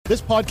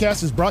This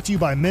podcast is brought to you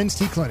by Men's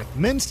T Clinic.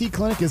 Men's T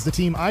Clinic is the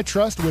team I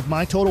trust with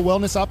my total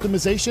wellness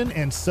optimization,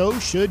 and so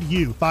should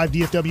you. 5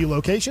 DFW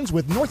locations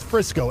with North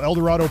Frisco, El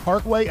Dorado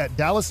Parkway at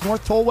Dallas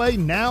North Tollway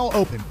now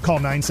open. Call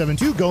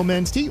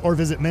 972-GO-MEN'S-T or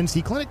visit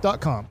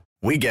mensteclinic.com.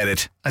 We get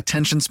it.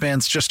 Attention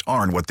spans just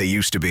aren't what they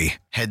used to be.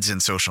 Heads in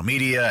social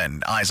media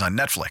and eyes on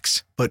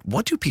Netflix. But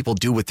what do people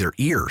do with their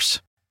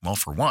ears? Well,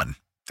 for one,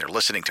 they're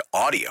listening to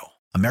audio.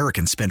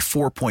 Americans spend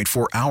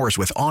 4.4 hours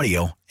with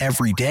audio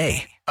every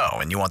day. Oh,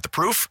 and you want the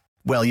proof?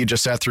 Well, you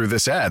just sat through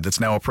this ad that's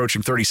now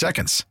approaching 30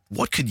 seconds.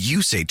 What could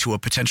you say to a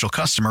potential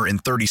customer in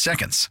 30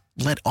 seconds?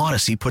 Let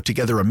Odyssey put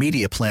together a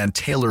media plan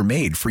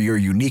tailor-made for your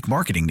unique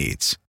marketing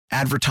needs.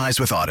 Advertise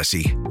with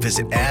Odyssey.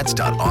 Visit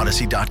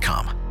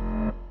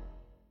ads.odyssey.com.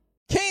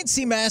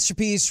 K&C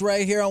Masterpiece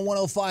right here on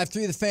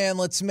 105.3 The Fan.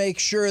 Let's make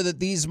sure that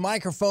these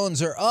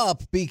microphones are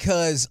up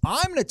because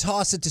I'm going to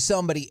toss it to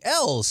somebody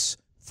else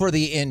for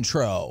the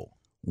intro.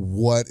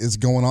 What is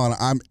going on?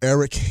 I'm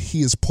Eric.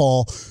 He is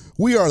Paul.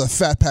 We are the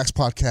Fat Packs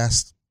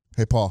Podcast.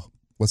 Hey, Paul.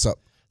 What's up?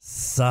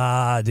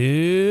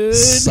 Dude.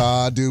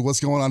 Dude. What's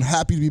going on?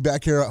 Happy to be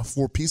back here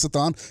for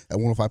Peace-a-thon at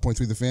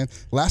 105.3 The Fan.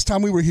 Last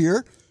time we were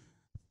here,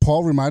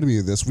 Paul reminded me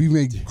of this. We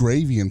made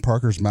gravy in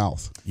Parker's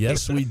mouth.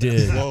 Yes, we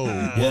did. Whoa.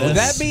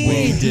 Yes,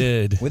 we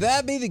did. Would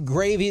that be the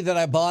gravy that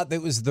I bought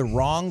that was the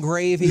wrong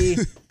gravy?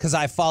 Because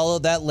I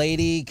followed that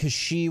lady because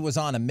she was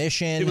on a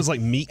mission. It was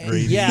like meat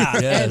gravy. Yeah.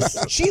 Yes.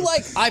 And she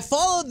I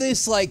followed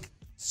this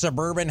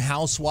suburban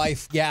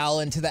housewife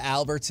gal into the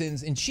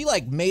Albertsons, and she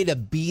made a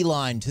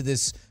beeline to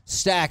this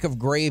stack of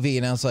gravy,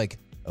 and I was like,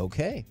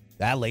 okay.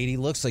 That lady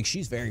looks like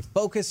she's very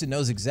focused and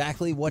knows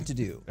exactly what to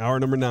do.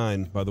 Hour number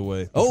 9, by the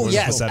way. Oh,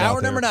 yes,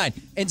 hour number 9.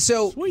 And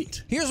so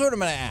Sweet. Here's what I'm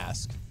going to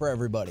ask for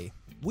everybody.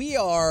 I'm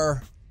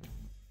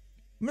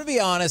going to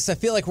be honest, I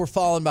feel like we're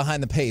falling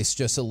behind the pace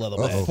just a little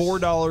bit.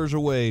 $4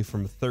 away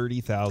from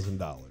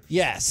 $30,000.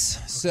 Yes.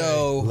 Okay,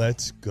 so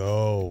let's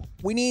go.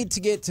 We need to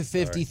get to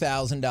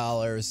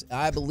 $50,000.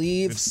 I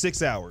believe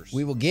 6 hours.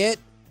 We will get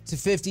to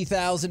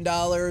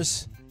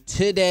 $50,000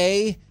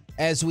 today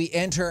as we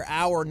enter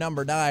hour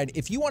number 9.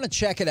 If you want to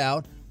check it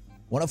out,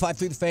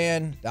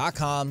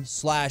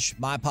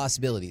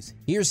 1053thefan.com/mypossibilities.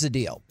 Here's the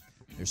deal.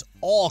 There's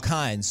all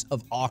kinds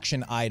of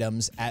auction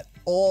items at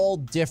all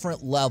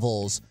different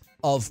levels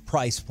of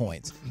price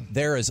points.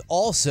 There is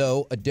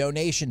also a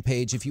donation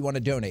page if you want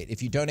to donate.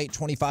 If you donate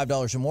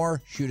 $25 or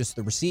more, shoot us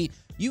the receipt.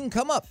 You can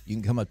come up. You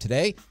can come up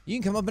today. You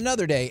can come up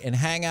another day and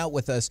hang out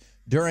with us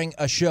during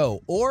a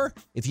show. Or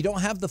if you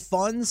don't have the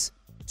funds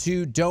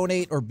to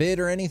donate or bid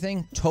or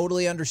anything,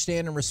 totally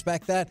understand and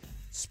respect that.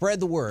 Spread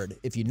the word.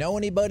 If you know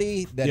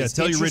anybody that is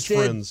tell interested,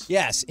 your rich friends.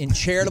 Yes, in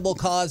charitable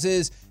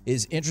causes,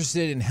 is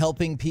interested in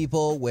helping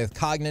people with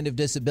cognitive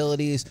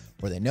disabilities,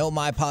 or they know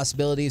my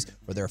possibilities,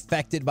 or they're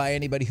affected by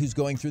anybody who's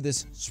going through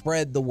this,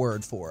 spread the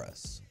word for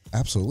us.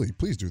 Absolutely.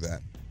 Please do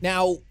that.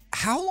 Now,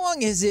 how long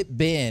has it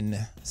been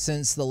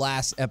since the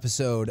last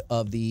episode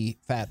of the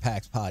Fat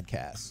Packs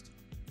podcast?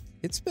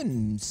 It's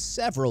been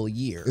several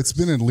years. It's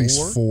been at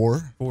least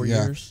 4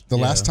 years. The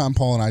last time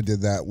Paul and I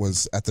did that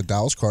was at the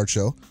Dallas Card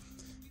Show.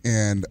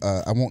 And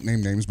I won't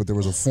name names, but there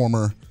was a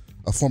former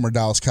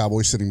Dallas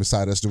Cowboy sitting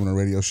beside us doing a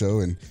radio show,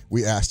 and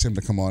we asked him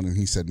to come on, and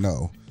he said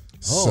no.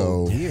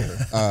 Oh, dear.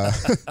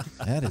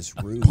 That is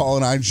rude. Paul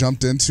and I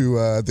jumped into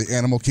the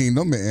Animal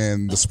Kingdom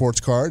and the sports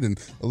card and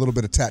a little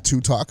bit of tattoo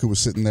talk, who was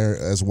sitting there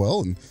as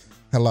well, and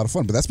had a lot of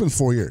fun. But that's been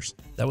 4 years.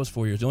 That was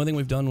 4 years. The only thing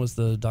we've done was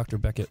the Dr.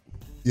 Beckett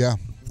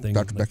thing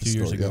Dr. Beckett 2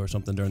 years story, ago or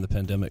something during the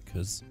pandemic,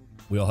 because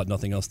we all had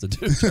nothing else to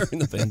do during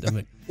the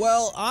pandemic.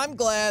 Well, I'm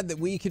glad that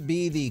we could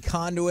be the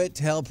conduit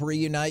to help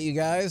reunite you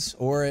guys,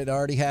 or it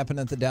already happened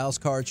at the Dallas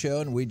Card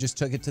Show, and we just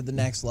took it to the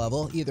next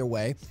level. Either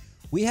way,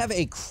 we have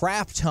a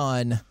crap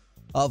ton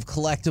of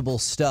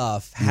collectible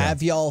stuff. Yeah.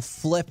 Have y'all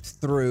flipped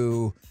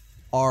through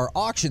our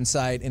auction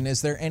site, and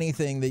is there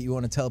anything that you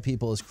want to tell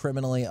people is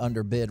criminally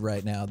underbid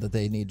right now that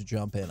they need to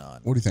jump in on?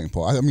 What do you think,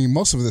 Paul? I mean,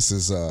 most of this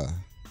is...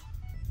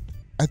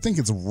 I think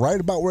it's right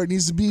about where it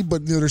needs to be,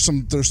 but there's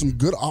some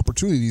good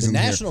opportunities in the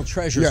here. National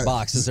Treasures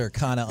boxes are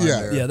kind of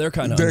under. Yeah, they're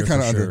kind of under. They're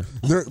kind of under.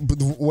 Sure. But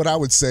what I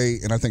would say,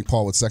 and I think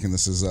Paul would second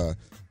this, is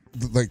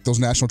like those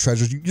National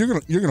Treasures.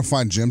 You're gonna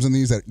find gems in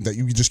these that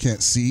you just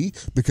can't see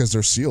because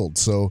they're sealed.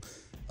 So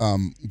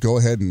go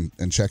ahead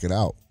and check it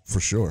out for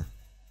sure.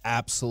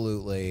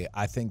 Absolutely.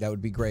 I think that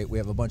would be great. We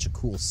have a bunch of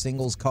cool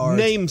singles cards.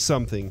 Name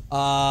something.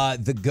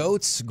 The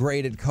GOATs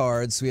graded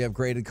cards. We have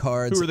graded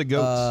cards. Who are the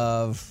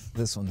GOATs?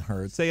 This one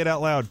hurts. Say it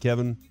out loud,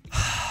 Kevin.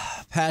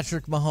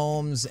 Patrick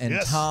Mahomes and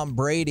Tom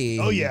Brady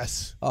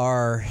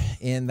are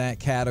in that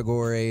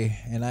category,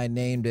 and I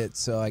named it,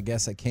 so I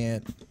guess I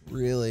can't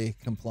really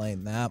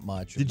complain that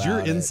much Did about your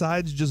it.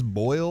 insides just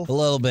boil? A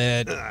little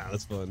bit.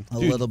 That's fun. A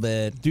little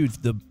bit. Dude,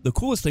 the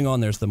coolest thing on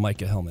there is the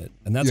Micah helmet,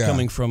 and that's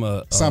coming from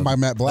a... signed by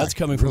Matt Black. That's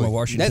coming from a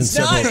Washington... That's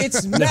not...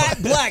 It's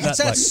Matt Black. It's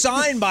not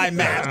signed by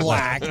Matt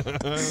Black.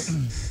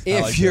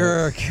 If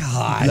you're...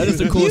 God. That is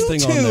the coolest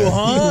thing on there.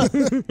 Huh?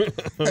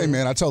 Hey,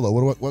 man, I told you.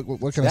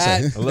 What can I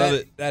say? I love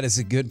it. That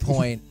is a good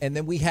point. And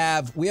then we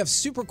have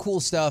super cool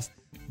stuff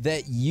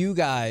that you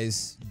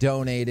guys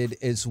donated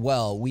as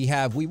well. We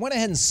went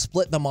ahead and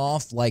split them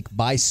off like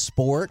by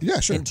sport. Yeah,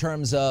 sure. In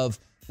terms of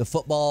the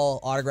football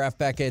autograph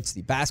Beckett's,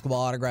 the basketball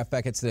autograph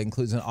Beckett's, that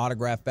includes an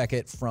autograph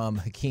Beckett from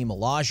Hakeem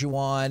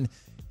Olajuwon.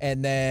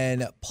 And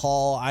then,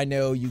 Paul, I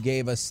know you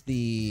gave us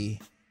the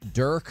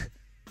Dirk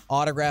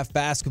autograph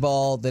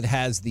basketball that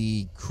has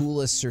the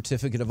coolest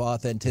certificate of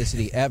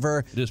authenticity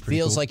ever. It is pretty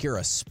Feels cool. like you're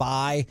a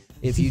spy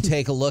if you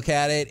take a look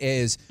at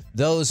it.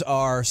 Those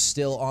are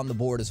still on the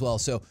board as well.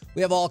 So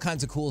we have all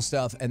kinds of cool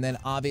stuff. And then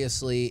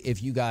obviously,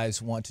 if you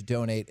guys want to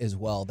donate as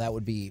well, that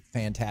would be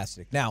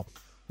fantastic. Now,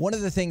 one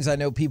of the things I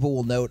know people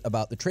will note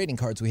about the trading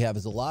cards we have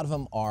is a lot of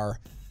them are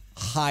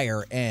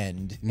higher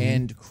end.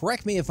 And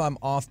correct me if I'm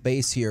off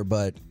base here,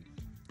 but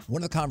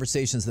one of the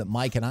conversations that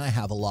Mike and I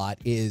have a lot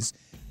is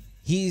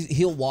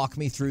he'll walk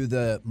me through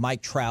the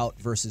Mike Trout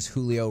versus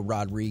Julio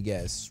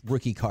Rodriguez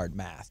rookie card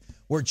math,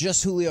 where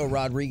just Julio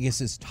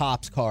Rodriguez's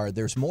Topps card,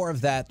 there's more of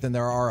that than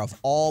there are of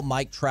all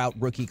Mike Trout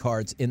rookie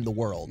cards in the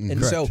world.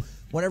 And so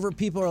whenever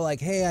people are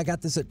like, hey, I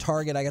got this at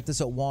Target, I got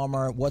this at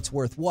Walmart, what's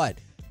worth what?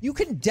 You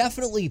can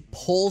definitely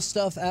pull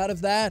stuff out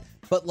of that,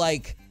 but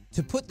like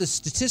to put the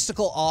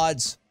statistical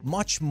odds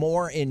much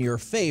more in your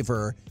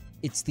favor,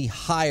 it's the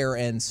higher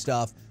end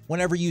stuff.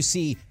 Whenever you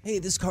see, hey,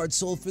 this card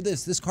sold for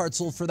this card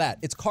sold for that.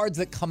 It's cards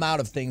that come out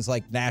of things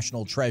like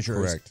National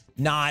Treasures, Correct.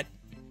 not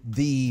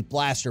the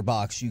blaster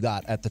box you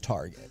got at the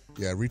Target.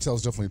 Yeah,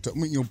 retail's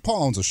definitely.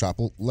 Paul owns a shop.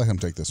 We'll let him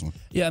take this one.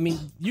 Yeah, I mean,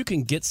 you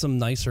can get some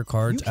nicer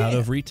cards out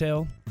of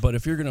retail, but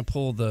if you're going to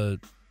pull the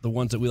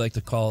ones that we like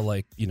to call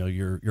like,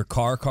 your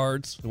car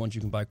cards, the ones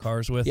you can buy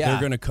cars with, they're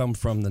going to come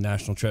from the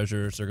National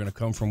Treasures. They're going to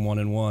come from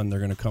 1-in-1. They're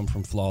going to come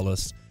from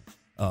Flawless,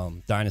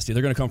 Dynasty.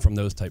 They're going to come from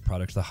those type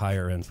products, the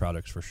higher end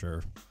products for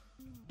sure.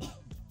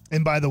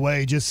 And by the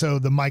way, just so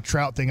the Mike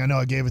Trout thing, I know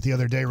I gave it the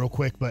other day real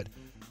quick, but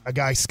a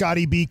guy,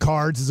 Scotty B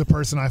Cards, is a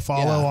person I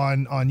follow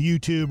on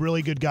YouTube.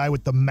 Really good guy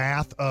with the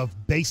math of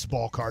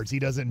baseball cards. He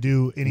doesn't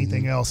do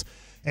anything else.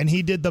 And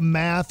he did the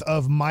math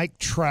of Mike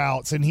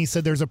Trout's, and he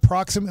said there's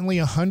approximately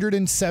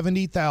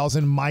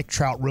 170,000 Mike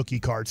Trout rookie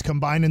cards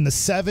combined in the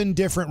 7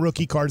 different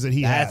rookie cards that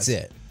he has.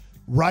 That's it.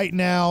 Right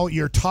now,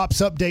 your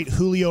Topps Update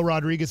Julio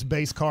Rodriguez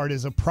base card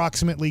is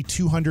approximately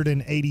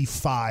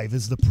 285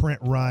 is the print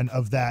run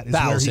of that. Is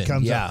where he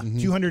comes up.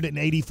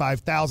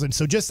 285,000.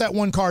 So just that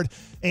one card.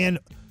 And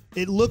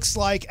it looks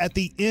like at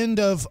the end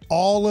of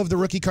all of the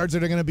rookie cards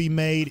that are going to be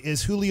made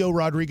is Julio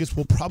Rodriguez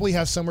will probably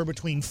have somewhere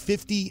between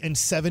 50 and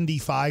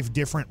 75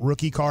 different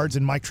rookie cards,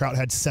 and Mike Trout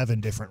had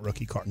 7 different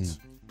rookie cards.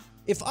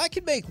 If I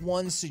could make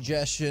one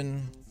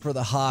suggestion for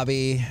the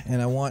hobby,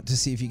 and I want to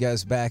see if you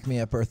guys back me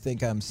up or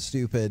think I'm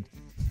stupid,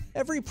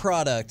 every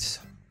product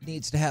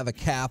needs to have a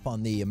cap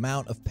on the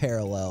amount of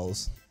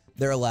parallels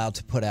they're allowed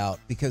to put out,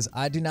 because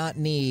I do not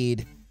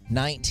need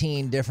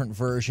 19 different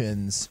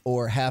versions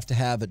or have to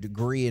have a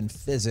degree in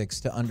physics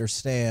to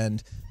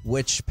understand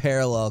which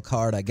parallel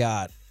card I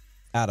got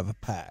out of a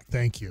pack.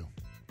 Thank you.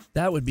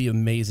 That would be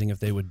amazing if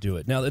they would do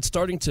it. Now, they're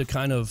starting to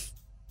kind of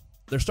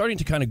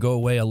go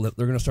away. They're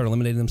going to start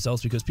eliminating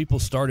themselves because people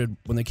started,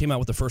 when they came out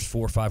with the first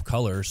 4 or 5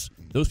 colors,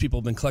 those people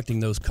have been collecting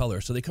those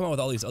colors. So they come out with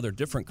all these other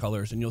different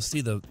colors, and you'll see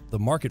the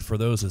market for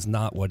those is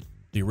not what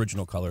the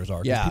original colors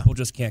are. 'Cause people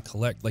just can't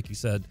collect, like you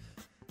said,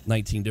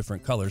 19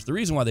 different colors. The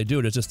reason why they do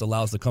it is just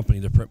allows the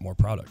company to print more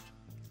product.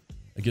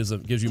 It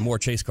gives you more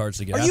chase cards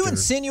to get after. Are you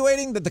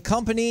insinuating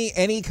that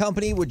any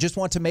company would just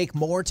want to make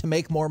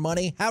more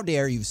money? How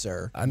dare you,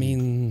 sir? I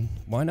mean,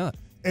 why not?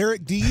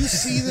 Eric, do you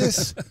see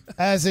this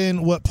as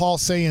in what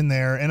Paul's saying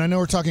there? And I know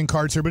we're talking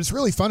cards here, but it's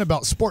really fun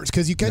about sports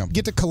because you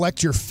get to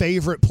collect your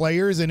favorite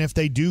players, and if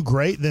they do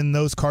great, then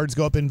those cards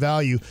go up in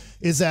value.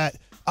 Is that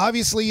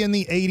obviously in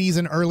the 80s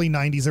and early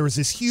 90s, there was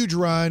this huge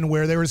run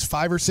where there was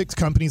 5 or 6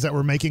 companies that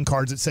were making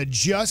cards that said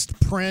just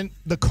print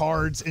the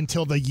cards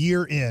until the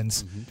year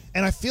ends.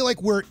 And I feel like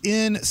we're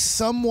in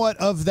somewhat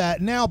of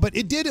that now, but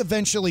it did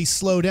eventually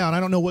slow down. I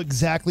don't know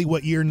exactly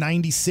what year,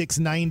 96,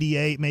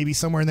 98, maybe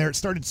somewhere in there. It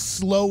started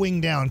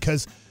slowing down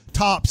because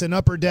Topps and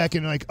Upper Deck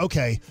and like,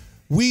 okay,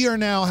 we are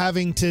now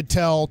having to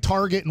tell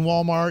Target and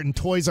Walmart and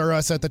Toys R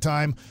Us at the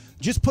time,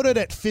 just put it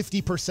at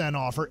 50%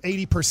 off or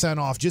 80%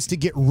 off just to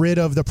get rid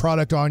of the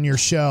product on your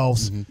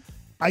shelves.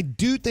 I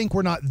do think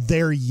we're not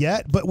there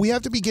yet, but we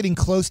have to be getting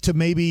close to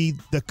maybe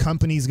the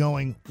companies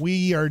going,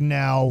 we are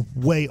now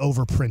way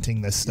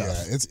overprinting this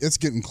stuff. Yeah, it's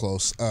getting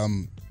close.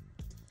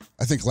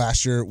 I think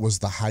last year was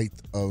the height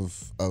of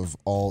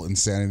all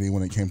insanity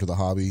when it came to the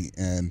hobby,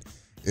 and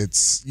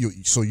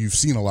so you've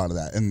seen a lot of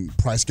that, and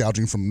price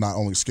gouging from not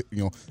only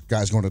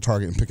guys going to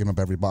Target and picking up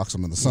every box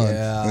under the sun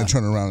and then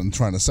turning around and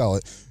trying to sell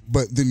it,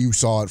 but then you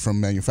saw it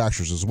from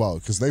manufacturers as well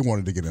because they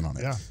wanted to get in on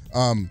it.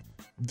 Yeah.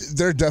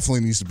 There definitely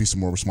needs to be some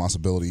more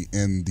responsibility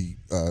in the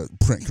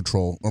print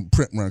control or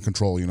print run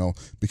control,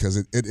 because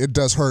it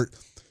does hurt.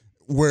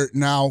 Where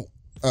now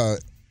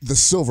the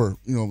silver,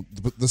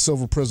 the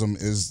silver prism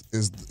is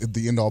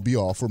the end all be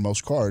all for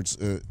most cards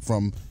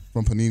from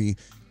from Panini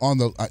on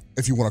the,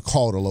 if you want to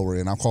call it a lower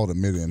end, I'll call it a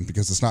mid end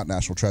because it's not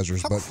National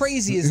Treasures. How but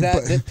crazy is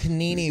that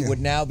Panini would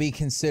now be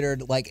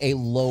considered like a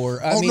lower?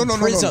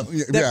 Prism.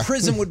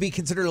 Prism would be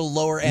considered a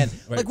lower end.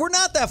 Right. Like we're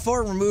not that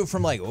far removed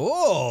from like,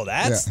 oh,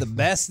 that's the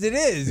best it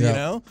is, you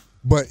know.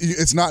 But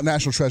it's not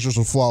National Treasures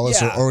or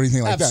Flawless or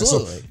anything like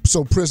that.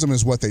 So Prism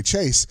is what they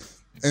chase,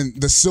 and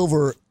the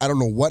silver. I don't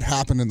know what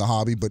happened in the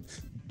hobby, but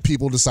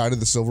people decided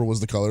the silver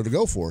was the color to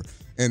go for,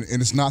 and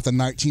it's not the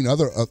 19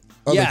 other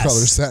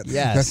colors that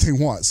they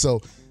want. So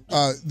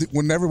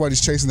when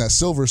everybody's chasing that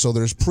silver, so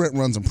there's print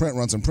runs and print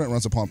runs and print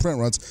runs upon print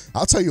runs.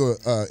 I'll tell you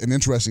an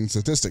interesting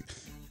statistic.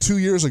 2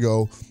 years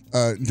ago,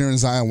 during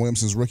Zion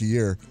Williamson's rookie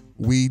year,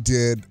 we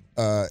did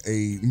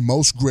a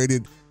most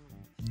graded,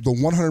 the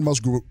 100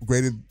 most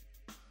graded.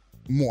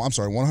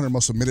 100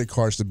 most submitted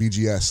cards to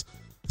BGS.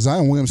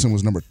 Zion Williamson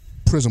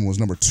Prism was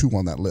number 2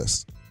 on that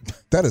list.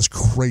 That is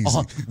crazy.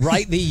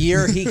 Right the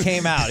year he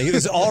came out. He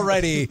was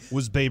already...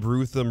 Was Babe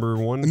Ruth number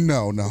 1?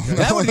 No.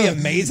 That would be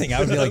amazing. I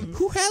would be like,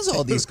 who has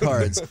all these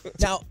cards?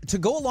 Now, to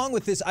go along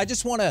with this, I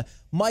just want to...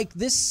 Mike,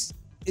 this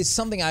is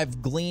something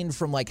I've gleaned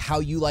from like how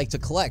you like to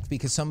collect,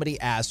 because somebody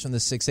asked from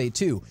the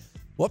 682,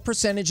 what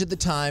percentage of the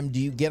time do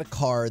you get a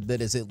card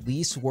that is at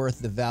least worth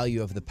the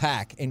value of the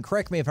pack? And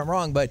correct me if I'm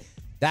wrong, but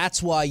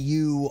that's why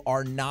you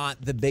are not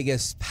the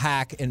biggest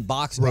pack and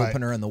box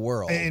opener in the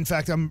world. In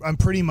fact, I'm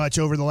pretty much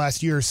over the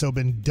last year or so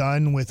been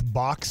done with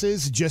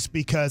boxes, just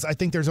because I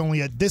think there's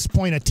only at this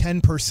point a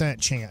 10%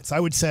 chance. I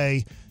would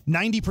say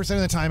 90% of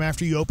the time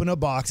after you open a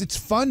box, it's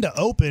fun to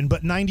open,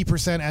 but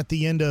 90% at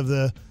the end of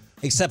the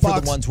Except for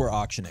the ones we're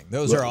auctioning.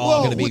 Those are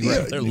all going to be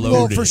great. They're loaded.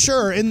 Well, for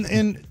sure.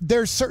 And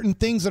there's certain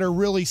things that are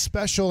really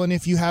special, and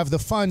if you have the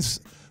funds...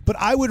 But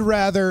I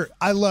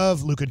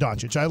love Luka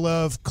Doncic. I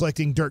love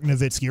collecting Dirk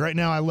Nowitzki. Right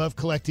now I love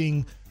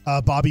collecting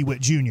Bobby Witt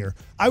Jr.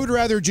 I would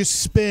rather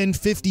just spend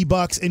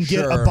 $50 and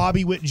get a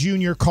Bobby Witt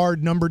Jr.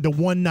 card numbered to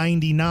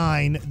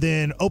 199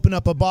 than open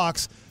up a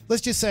box.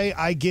 Let's just say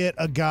I get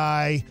a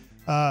guy,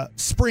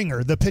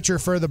 Springer, the pitcher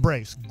for the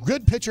Braves.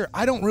 Good pitcher.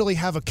 I don't really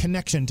have a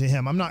connection to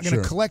him. I'm not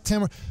going to collect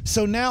him.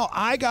 So now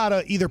I got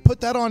to either put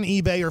that on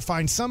eBay or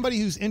find somebody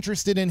who's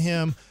interested in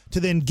him to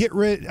then get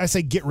rid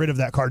of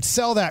that card,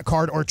 sell that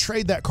card, or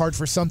trade that card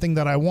for something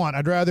that I want.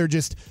 I'd rather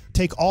just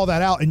take all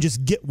that out and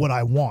just get what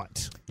I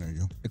want. There you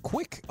go. A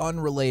quick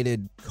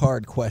unrelated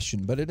card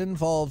question, but it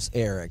involves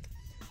Eric.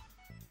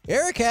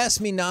 Eric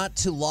asked me not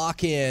to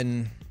lock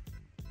in.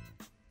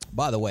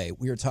 By the way,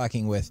 we were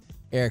talking with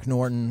Eric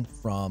Norton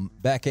from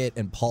Beckett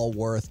and Paul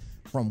Worth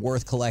from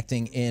Worth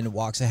Collecting in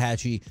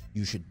Waxahachie.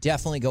 You should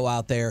definitely go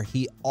out there.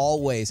 He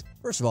always,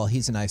 first of all,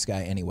 he's a nice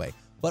guy anyway.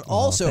 But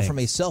also from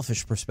a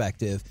selfish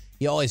perspective,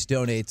 he always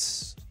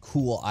donates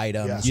cool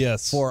items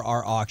for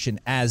our auction,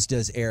 as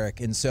does Eric.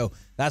 And so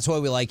that's why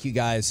we like you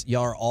guys.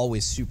 Y'all are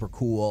always super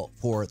cool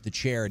for the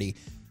charity.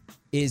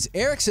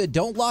 Eric said,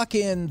 don't lock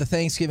in the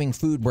Thanksgiving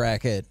food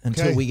bracket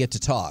until we get to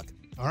talk.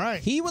 All right.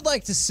 He would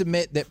like to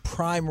submit that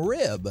prime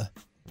rib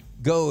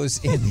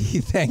goes in the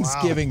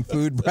Thanksgiving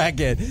food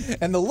bracket.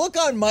 And the look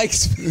on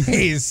Mike's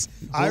face.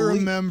 I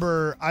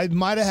remember I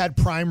might have had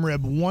prime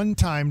rib one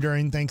time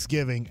during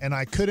Thanksgiving, and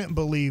I couldn't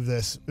believe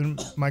this.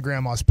 My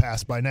grandma's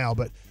passed by now,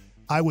 but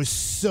I was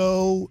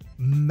so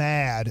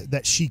mad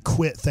that she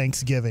quit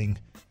Thanksgiving.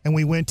 And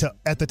we went to,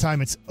 at the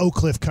time, it's Oak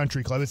Cliff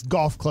Country Club. It's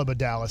Golf Club of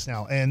Dallas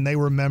now. And they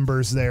were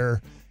members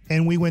there.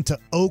 And we went to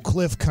Oak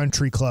Cliff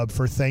Country Club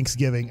for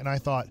Thanksgiving. And I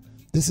thought,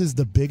 this is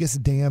the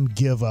biggest damn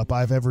give up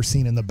I've ever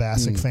seen in the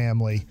Bassick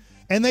family.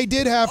 And they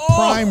did have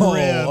prime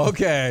rib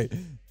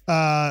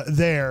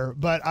there.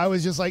 But I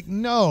was just like,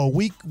 no,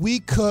 we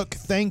cook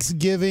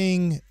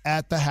Thanksgiving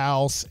at the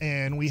house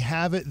and we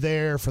have it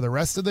there for the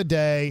rest of the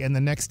day. And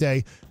the next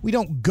day, we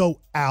don't go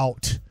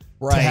out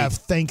to have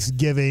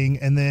Thanksgiving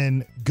and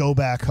then go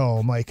back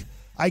home. Like,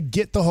 I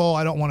get the whole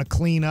I don't want to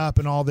clean up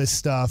and all this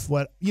stuff.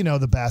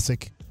 The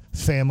Bassick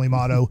family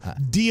motto,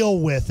 deal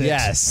with it.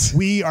 Yes.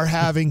 We are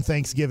having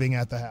Thanksgiving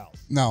at the house.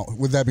 Now,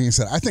 with that being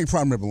said, I think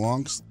prime rib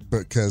belongs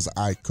because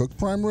I cook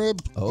prime rib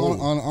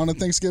on a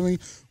Thanksgiving.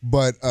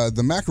 But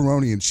the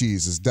macaroni and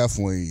cheese is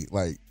definitely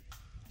like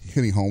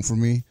hitting home for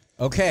me.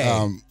 Okay.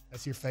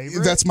 That's your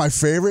favorite? That's my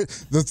favorite.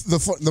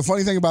 The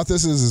funny thing about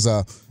this is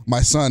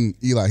my son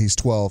Eli, he's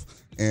 12,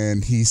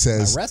 and he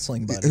says, my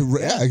wrestling buddy.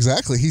 Yeah,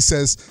 exactly. He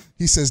says,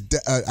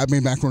 I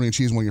made macaroni and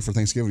cheese one year for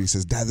Thanksgiving. He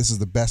says, Dad, this is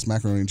the best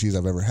macaroni and cheese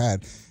I've ever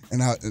had.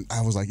 And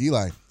I was like,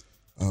 Eli,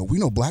 we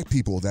know black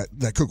people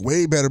that cook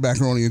way better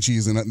macaroni and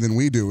cheese than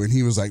we do. And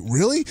he was like,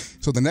 really?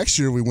 So the next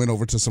year we went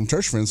over to some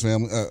church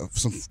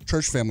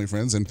family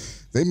friends, and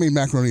they made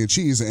macaroni and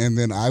cheese. And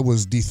then I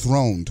was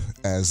dethroned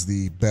as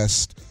the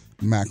best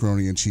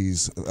macaroni and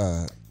cheese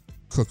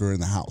cooker in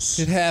the house.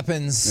 It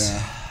happens.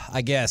 Yeah.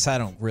 I guess I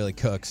don't really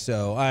cook,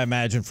 so I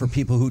imagine for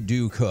people who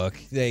do cook,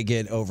 they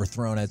get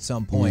overthrown at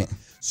some point. Yeah.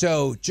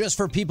 So just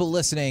for people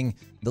listening,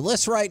 the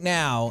list right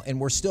now,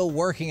 and we're still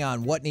working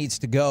on what needs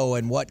to go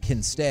and what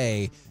can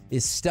stay,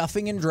 is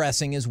stuffing and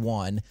dressing is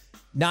one.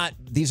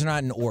 These are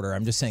not in order.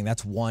 I'm just saying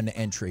that's one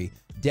entry.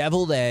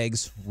 deviled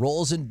eggs,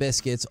 rolls and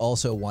biscuits,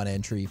 also one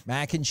entry,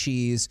 mac and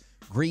cheese,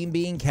 green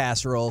bean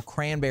casserole,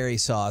 cranberry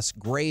sauce,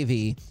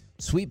 gravy,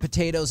 sweet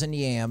potatoes and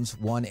yams,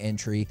 one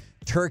entry,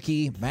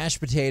 turkey, mashed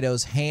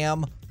potatoes,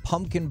 ham,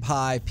 pumpkin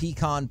pie,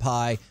 pecan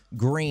pie,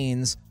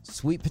 greens,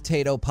 sweet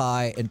potato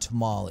pie, and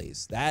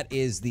tamales. That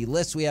is the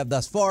list we have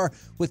thus far,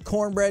 with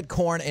cornbread,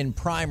 corn, and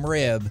prime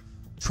rib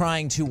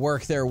trying to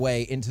work their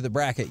way into the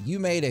bracket. You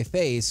made a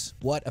face.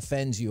 What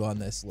offends you on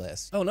this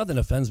list? Oh, nothing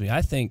offends me.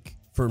 I think,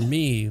 for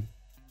me,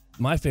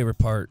 my favorite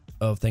part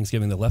of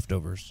Thanksgiving, the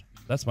leftovers.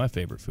 That's my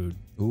favorite food.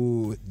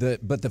 Ooh,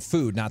 but the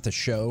food, not the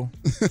show.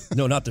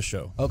 No, not the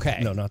show. Okay.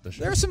 No, not the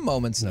show. There are some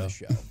moments in the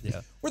show. Yeah.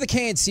 We're the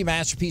KNC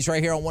Masterpiece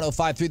right here on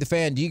 105 through the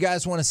Fan. Do you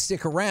guys want to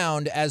stick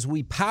around as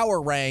we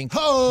power rank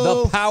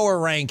the power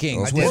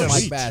rankings with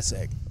Mike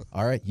Bassick?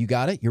 All right, you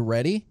got it? You're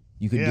ready?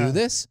 You can do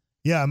this?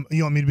 Yeah,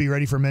 you want me to be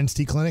ready for Men's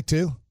Tea Clinic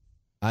too?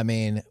 I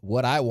mean,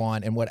 what I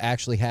want and what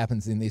actually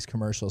happens in these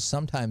commercials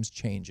sometimes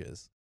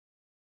changes.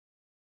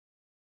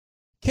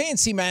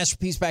 KNC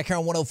Masterpiece back here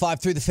on 105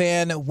 through the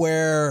Fan,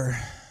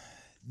 where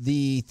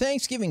the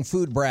Thanksgiving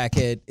food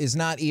bracket is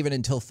not even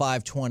until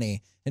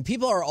 5:20, and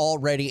people are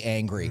already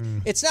angry.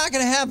 It's not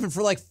going to happen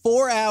for like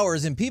 4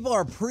 hours, and people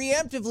are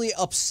preemptively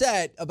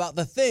upset about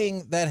the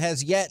thing that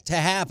has yet to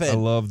happen. I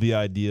love the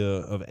idea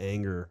of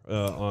anger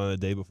on a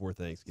day before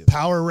Thanksgiving.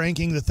 Power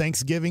ranking the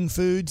Thanksgiving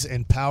foods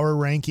and power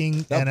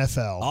ranking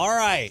NFL. All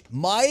right,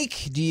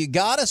 Mike, do you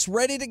got us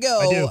ready to go?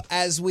 I do.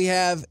 As we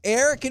have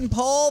Eric and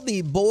Paul,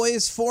 the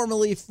boys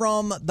formerly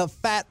from the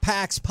Fat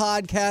Packs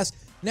podcast,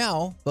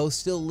 now both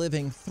still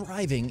living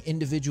thriving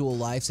individual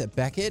lives at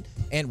Beckett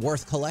and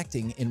worth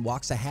collecting in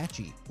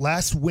Waxahachie.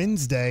 Last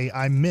Wednesday,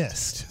 I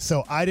missed,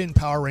 so I didn't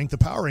power rank the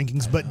power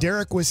rankings, but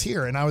Derek was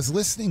here, and I was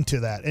listening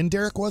to that, and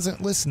Derek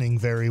wasn't listening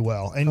very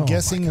well and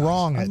guessing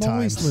wrong at I'm times.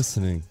 always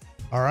listening.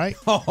 All right?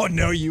 Oh,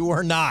 no, you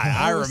were not.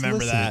 I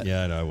remember that.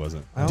 Yeah, no, I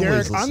wasn't.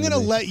 Derek, I'm going to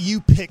let you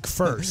pick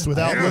first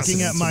without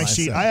looking at my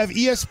sheet. I have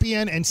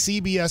ESPN and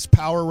CBS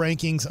power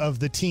rankings of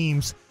the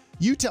teams.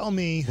 You tell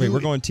me. Wait, we're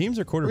going teams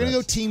or quarterbacks? We're going to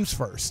go teams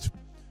first.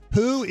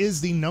 Who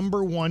is the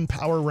number one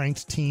power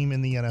ranked team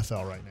in the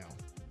NFL right now?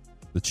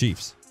 The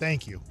Chiefs.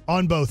 Thank you.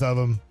 On both of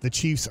them, the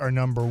Chiefs are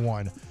number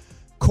one.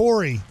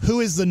 Corey, who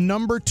is the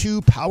number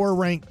two power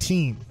ranked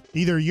team?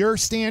 Either your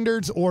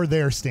standards or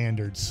their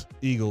standards.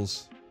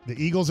 Eagles.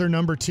 The Eagles are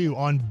number two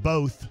on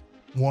both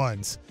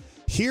ones.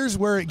 Here's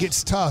where it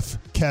gets tough,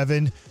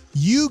 Kevin.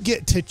 You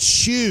get to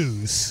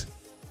choose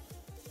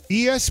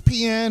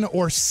ESPN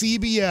or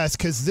CBS,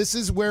 because this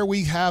is where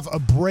we have a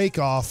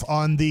break-off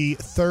on the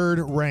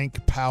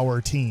third-ranked power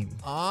team.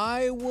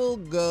 I will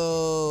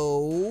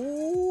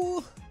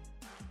go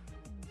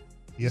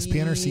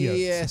ESPN or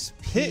CBS?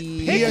 Pick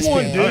ESPN.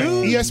 one, dude.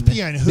 All right,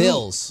 ESPN. Who?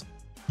 Bills.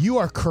 You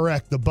are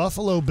correct. The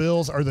Buffalo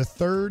Bills are the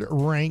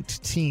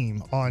third-ranked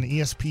team on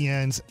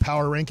ESPN's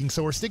power ranking.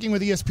 So we're sticking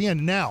with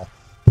ESPN. Now,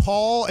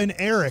 Paul and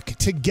Eric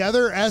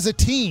together as a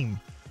team.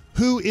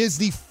 Who is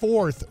the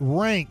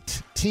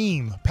fourth-ranked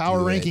team power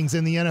rankings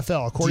in the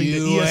NFL, according to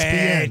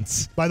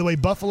ESPN? By the way,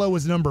 Buffalo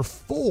was number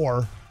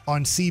 4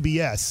 on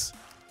CBS.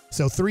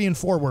 So 3 and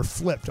 4 were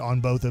flipped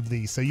on both of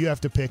these. So you have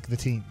to pick the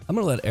team. I'm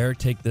going to let Eric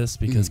take this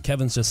because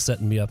Kevin's just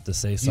setting me up to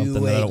say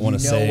something that I don't want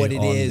to know say what it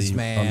on, is, the,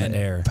 man. on the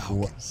air.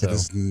 So. It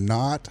is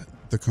not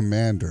the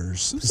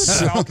Commanders.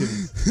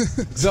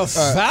 The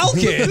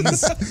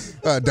Falcons.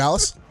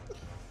 Dallas?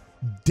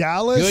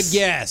 Dallas Good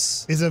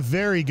guess. is a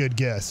very good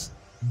guess,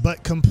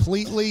 but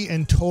completely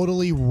and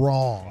totally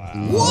wrong.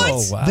 What?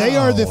 Oh, wow. They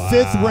are the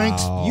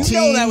fifth-ranked You team.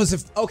 know that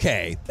was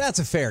okay. That's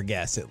a fair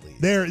guess at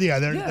least. They're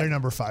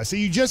number 5. So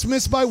you just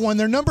missed by 1.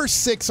 They're number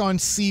 6 on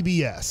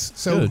CBS.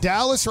 So Good.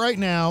 Dallas right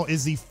now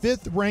is the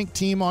 5th-ranked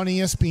team on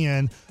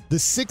ESPN, the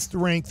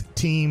 6th-ranked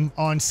team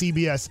on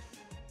CBS.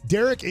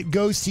 Derek, it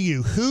goes to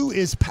you. Who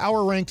is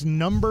power ranked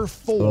number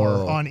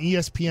 4 on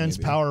ESPN's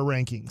power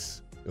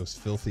rankings? Those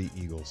filthy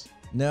Eagles.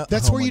 No,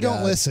 That's oh where my you don't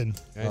God. listen.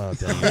 Oh,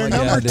 They're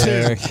number 2.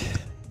 Derek.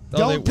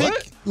 Don't pick.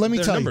 what? Let me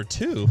They're tell number you.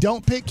 2.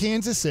 Don't pick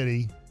Kansas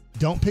City.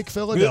 Don't pick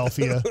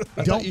Philadelphia.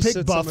 Don't you pick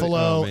said Buffalo, somebody-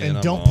 oh, man, and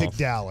I'm don't pick off.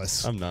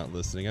 Dallas. I'm not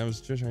listening. I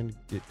was just trying to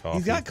get coffee.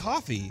 He's got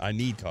coffee. I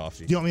need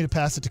coffee. Do you want me to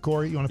pass it to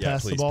Corey? You want to yeah,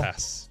 pass please the ball?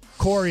 pass.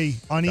 Corey,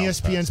 on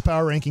Dallas ESPN's pass.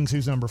 power rankings,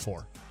 who's number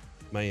 4?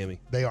 Miami.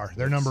 They are.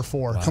 They're number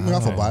 4. Coming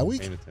off a bye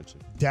week? Paying attention.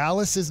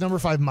 Dallas is number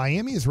 5.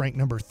 Miami is ranked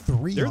number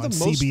 3 They're on the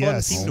most fun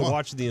CBS. team to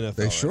watch in the NFL.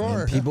 They sure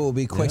are. People will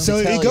be quick So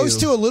to tell it goes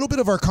you. to a little bit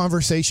of our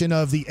conversation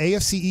of the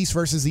AFC East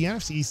versus the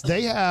NFC East.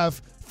 They have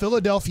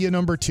Philadelphia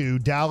number 2,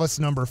 Dallas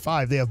number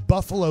 5. They have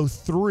Buffalo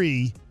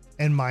 3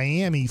 and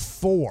Miami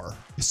 4.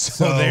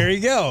 So there you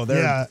go.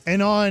 Yeah,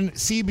 and on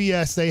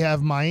CBS they have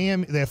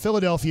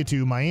Philadelphia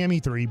 2, Miami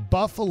 3,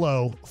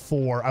 Buffalo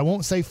 4. I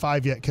won't say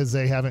 5 yet because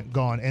they haven't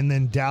gone, and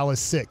then Dallas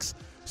 6.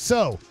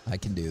 So I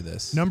can do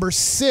this. number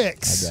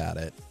 6 I got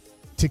it.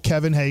 to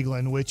Kevin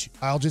Hagelin, which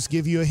I'll just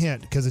give you a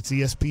hint because it's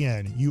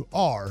ESPN. You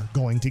are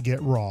going to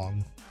get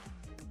wrong.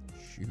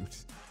 Shoot.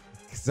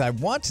 Because I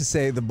want to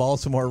say the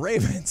Baltimore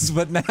Ravens,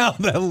 but now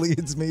that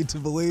leads me to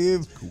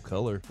believe Cool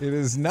color. it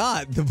is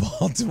not the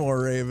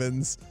Baltimore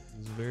Ravens.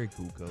 It's a very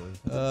cool color.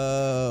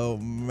 Oh,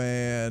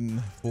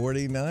 man.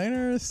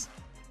 49ers?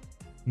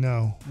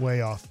 No,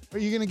 way off. Are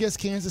you going to guess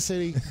Kansas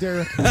City,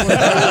 Derek? Who Did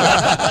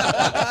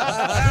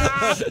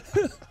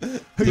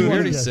you we wanna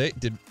already guess? say?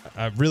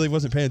 I really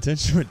wasn't paying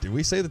attention. But did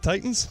we say the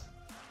Titans?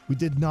 We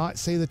did not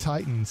say the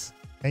Titans.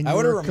 And I you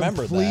would've were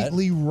remembered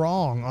completely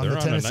wrong on They're the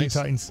on Tennessee a nice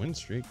Titans. win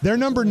streak. They're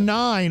number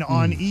 9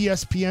 on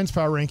ESPN's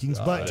power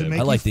rankings, but to make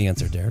I like you, the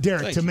answer, Derek.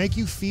 Derek, Thank to you. make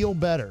you feel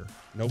better,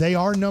 Nope. they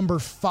are number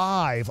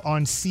 5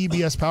 on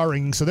CBS power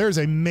rankings. So there's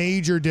a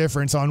major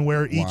difference on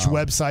where each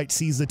website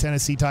sees the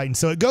Tennessee Titans.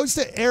 So it goes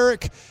to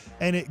Eric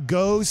and it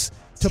goes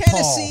to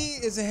Tennessee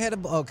Paul. is ahead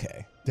of.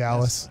 Okay.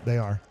 Dallas, they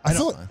are. I I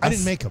feel-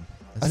 didn't make them.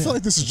 I feel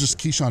like this is just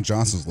Keyshawn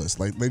Johnson's list.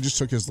 Like they just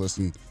took his list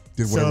and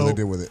did whatever they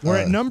did with it. We're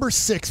at number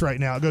 6 right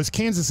now. It goes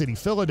Kansas City,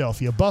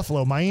 Philadelphia,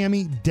 Buffalo,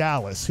 Miami,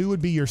 Dallas. Who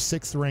would be your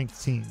 6th ranked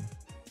team?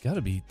 Got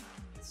to be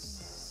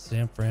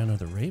San Fran or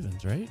the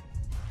Ravens, right?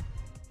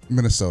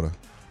 Minnesota.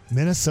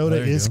 Minnesota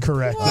There you is go.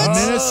 correct. What?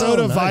 The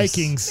Minnesota Nice.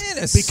 Vikings,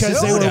 Minnesota.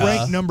 because they were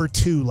ranked number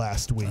 2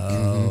 last week.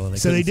 Oh,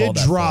 So they couldn't did fall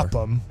that drop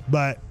far. them,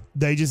 but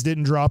they just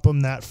didn't drop them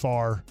that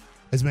far,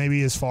 as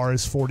maybe as far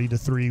as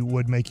 40-3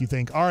 would make you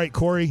think. All right,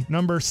 Corey,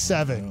 number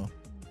 7.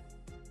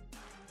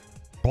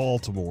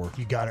 Baltimore.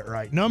 You got it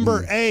right.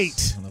 Number 8.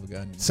 Son of a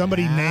gun.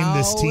 Somebody name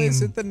this Now, team.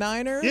 Is it the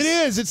Niners? It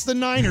is. It's the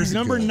Niners.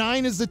 Number Good.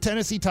 9 is the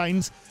Tennessee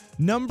Titans.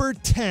 Number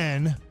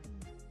 10,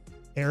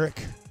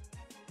 Eric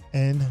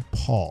and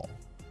Paul.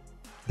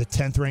 The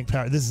 10th ranked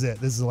power. This is it.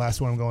 This is the last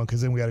one I'm going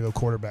because then we got to go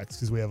quarterbacks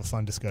because we have a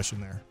fun discussion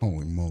there.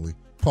 Holy moly,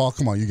 Paul!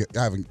 Come on, you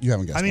haven't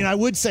guessed. I mean, one. I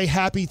would say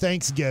Happy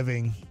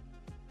Thanksgiving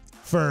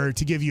to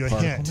give you a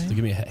hint. To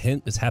give me a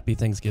hint, is Happy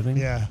Thanksgiving?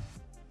 Yeah.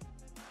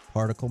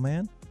 Particle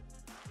Man?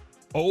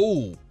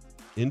 Oh,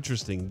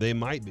 interesting. They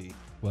might be.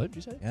 What did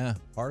you say? Yeah,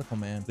 Particle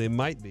Man. They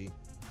might be.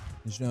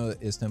 Did you know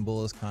that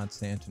Istanbul is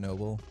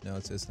Constantinople? No,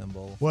 it's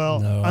Istanbul.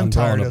 Well, No, I'm I'm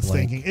tired drawing a of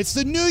blank. thinking. It's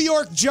the New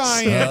York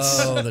Giants.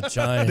 Oh, the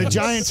Giants. The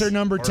Giants are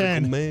number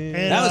 10. Man.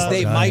 And, That was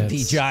they Giants. might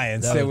be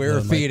Giants that we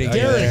were might- feeding. I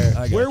got Derek, you.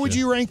 I got where would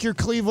you rank your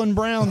Cleveland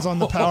Browns on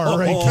the power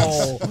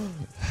rankings?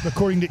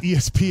 According to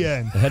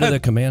ESPN. Ahead of the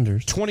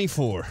Commanders.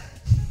 24.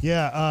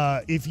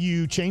 Yeah, if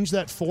you change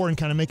that 4 and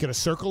kind of make it a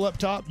circle up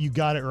top, you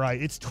got it right.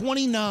 It's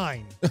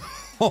 29.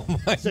 Oh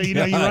my So, you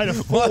write a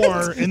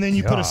 4 and then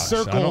you put a Gosh, I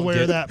circle don't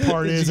where get- that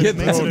part is you and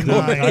it get makes the it a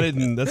whole 9. I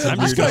didn't. That's a I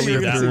just weird thought you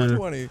were number. going to say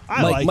 20.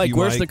 I Mike, like Mike you,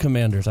 where's Mike. the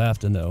Commanders? I have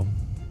to know.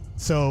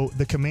 So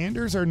the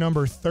Commanders are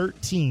number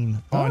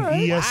 13 on All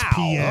right.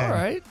 ESPN. Wow. All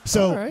right.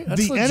 So All right.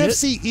 That's the legit.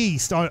 NFC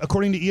East,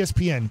 according to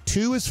ESPN,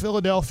 2 is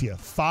Philadelphia,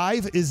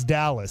 5 is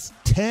Dallas,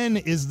 10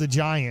 is the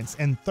Giants,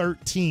 and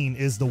 13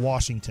 is the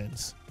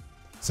Washingtons.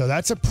 So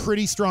that's a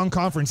pretty strong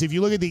conference. If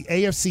you look at the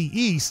AFC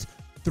East,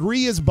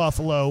 3 is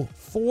Buffalo,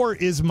 4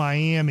 is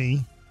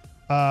Miami,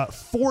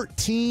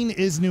 14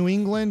 is New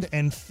England,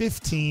 and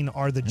 15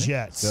 are the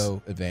Jets.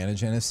 So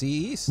advantage NFC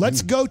East.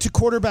 Let's go to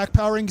quarterback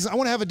power rankings. I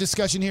want to have a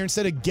discussion here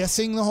instead of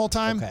guessing the whole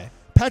time. Okay.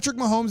 Patrick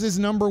Mahomes is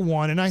number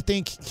 1, and I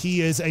think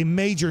he is a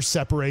major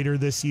separator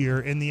this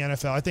year in the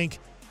NFL. I think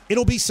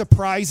it'll be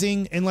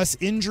surprising, unless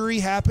injury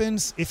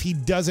happens, if he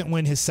doesn't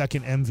win his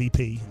second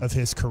MVP of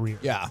his career.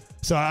 Yeah.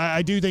 So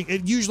I do think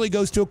it usually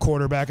goes to a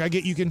quarterback. I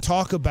get you can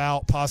talk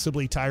about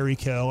possibly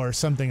Tyreek Hill or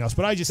something else,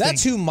 but I just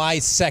That's think who my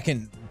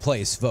second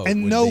place vote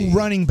and would no be.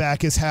 running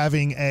back is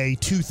having a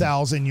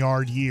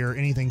 2,000-yard year,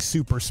 anything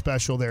super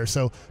special there.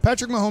 So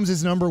Patrick Mahomes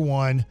is number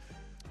 1.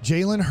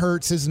 Jalen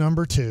Hurts is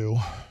number 2.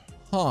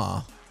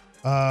 Huh.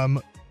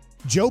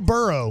 Joe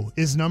Burrow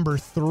is number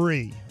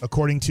 3,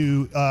 according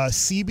to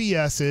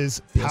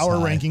CBS's Feels power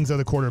high. rankings of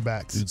the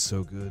quarterbacks. Dude's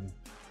so good.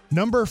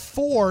 Number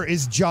 4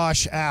 is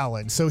Josh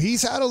Allen. So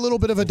he's had a little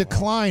bit of a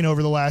decline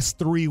over the last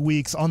 3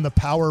 weeks on the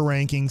power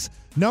rankings.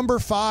 Number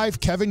 5,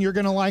 Kevin, you're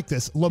going to like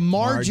this.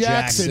 Lamar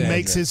Jackson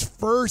makes his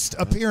first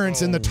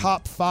appearance in the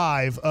top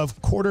 5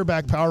 of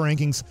quarterback power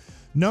rankings.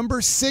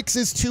 Number 6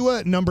 is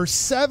Tua. Number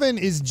 7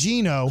 is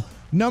Geno.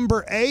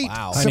 Number 8,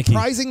 Wow.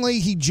 surprisingly,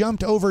 he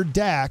jumped over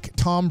Dak,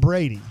 Tom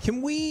Brady.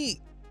 Can we?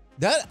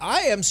 That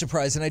I am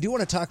surprised, and I do want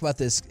to talk about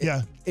this.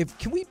 Yeah. If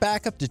can we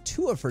back up to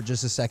Tua for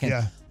just a second?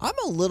 Yeah. I'm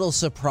a little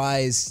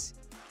surprised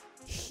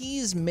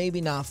he's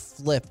maybe not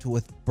flipped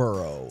with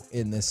Burrow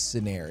in this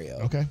scenario.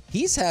 Okay.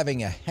 He's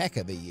having a heck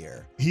of a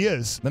year. He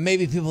is. But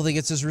maybe people think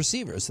it's his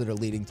receivers that are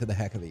leading to the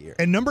heck of a year.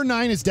 And number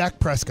 9 is Dak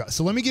Prescott.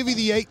 So let me give you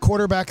the 8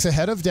 quarterbacks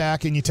ahead of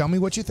Dak, and you tell me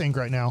what you think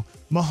right now.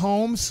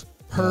 Mahomes,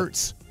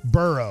 Hurts,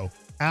 Burrow,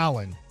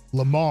 Allen,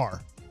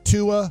 Lamar,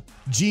 Tua,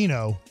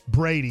 Geno,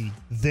 Brady,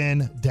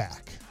 then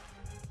Dak.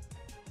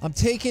 I'm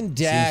taking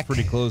Dak Seems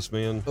pretty close,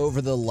 man.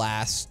 over the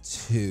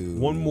last 2.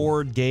 One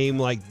more game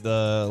like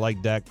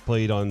Dak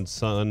played on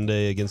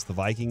Sunday against the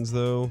Vikings,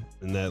 though,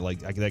 and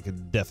that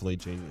could definitely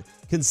change it.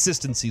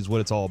 Consistency is what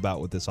it's all about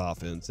with this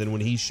offense, and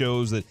when he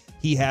shows that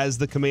he has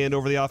the command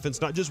over the offense,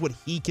 not just what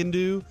he can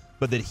do,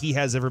 but that he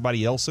has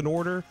everybody else in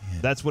order,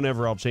 that's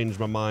whenever I'll change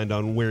my mind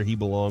on where he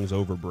belongs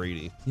over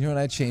Brady. You know what?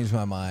 I changed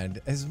my mind.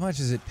 As much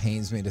as it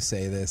pains me to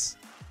say this,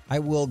 I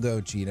will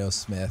go Geno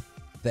Smith,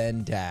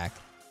 then Dak,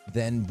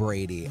 than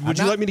Brady. Would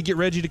you like me to get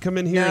Reggie to come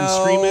in here No, and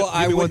stream it? Give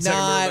I me 1 would second,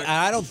 not. Robert.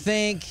 I don't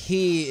think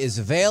he is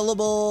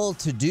available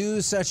to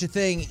do such a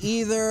thing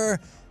either.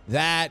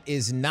 That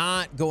is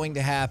not going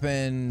to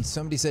happen.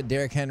 Somebody said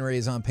Derrick Henry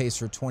is on pace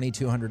for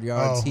 2,200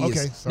 yards. Oh,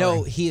 okay, sorry.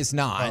 No, he is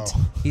not.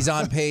 Oh. He's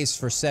on pace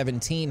for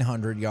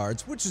 1,700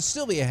 yards, which would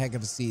still be a heck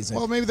of a season.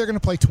 Well, maybe they're going to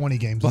play 20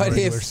 games in But the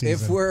regular if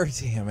season. we're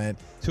damn it,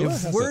 Tua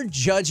if has we're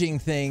judging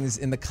things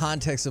in the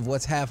context of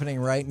what's happening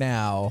right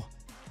now,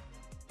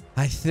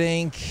 I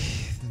think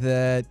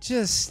that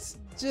just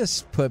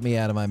put me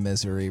out of my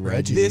misery,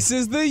 Reggie. This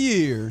is the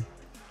year.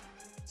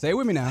 Say it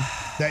with me now.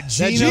 that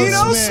Geno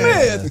Geno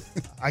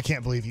Smith I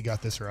can't believe you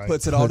got this right.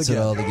 puts it all Puts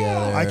together. it all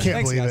together. I can't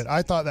Thanks, believe guys. it.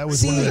 I thought that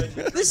was one of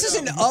the. This is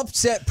an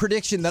upset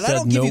prediction that I Said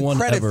don't give no you one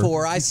credit ever.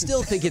 for. I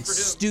still think it's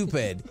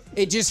stupid.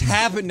 It just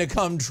happened to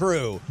come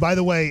true. By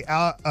the way,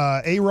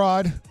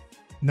 A-Rod,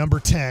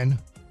 number 10.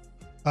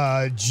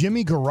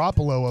 Jimmy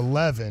Garoppolo,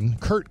 11.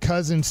 Kirk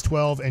Cousins,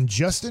 12. And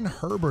Justin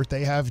Herbert,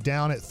 they have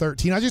down at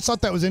 13. I just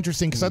thought that was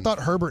interesting because I thought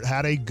Herbert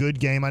had a good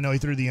game. I know he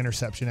threw the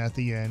interception at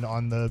the end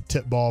on the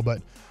tip ball,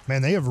 but,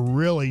 man, they have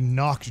really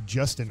knocked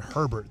Justin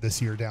Herbert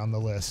this year down the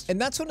list. And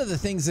that's one of the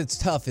things that's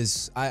tough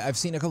is I've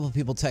seen a couple of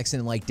people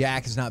texting like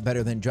Dak is not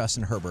better than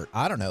Justin Herbert.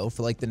 I don't know.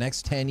 For like the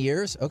next 10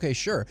 years? Okay,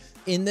 sure.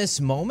 In this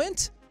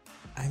moment,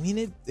 I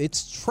mean,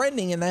 it's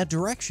trending in that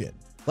direction.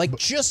 Like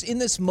just in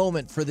this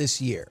moment for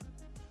this year.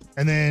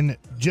 And then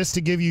just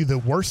to give you the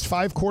worst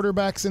 5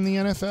 quarterbacks in the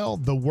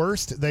NFL, the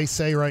worst they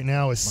say right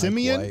now is Mike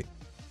Simeon. White.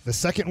 The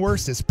second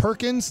worst is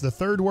Perkins. The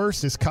third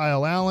worst is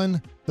Kyle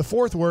Allen. The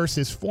fourth worst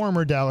is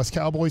former Dallas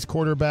Cowboys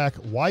quarterback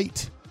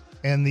White.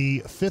 And the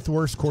fifth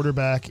worst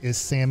quarterback is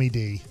Sammy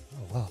D.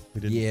 Oh, wow.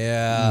 We didn't.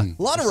 Yeah.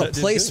 A lot of Brissett did good.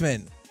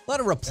 replacement. A lot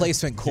of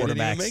replacement Didn't even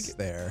make quarterbacks it.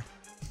 there.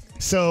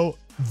 So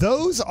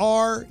those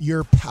are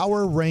your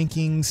power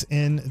rankings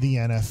in the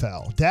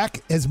NFL.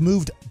 Dak has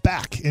moved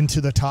back into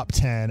the top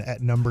 10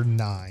 at number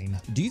 9.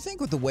 Do you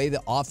think with the way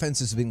the offense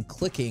has been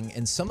clicking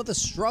and some of the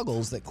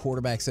struggles that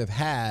quarterbacks have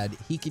had,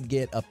 he could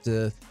get up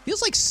to,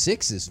 feels like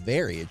 6 is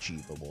very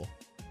achievable.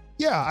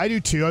 Yeah, I do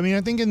too. I mean,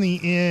 I think in the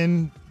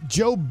end,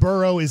 Joe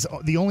Burrow is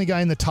the only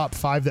guy in the top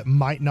 5 that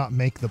might not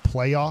make the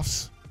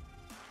playoffs.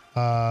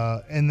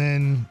 And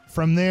then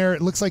from there,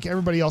 it looks like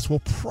everybody else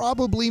will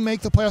probably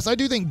make the playoffs. I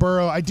do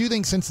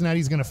think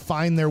Cincinnati's going to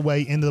find their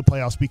way into the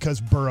playoffs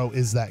because Burrow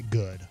is that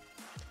good.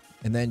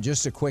 And then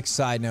just a quick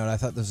side note, I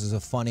thought this was a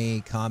funny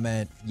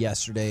comment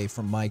yesterday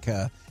from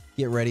Micah.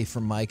 Get ready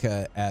for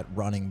Micah at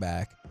running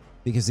back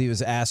because he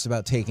was asked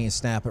about taking a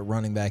snap at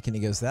running back, and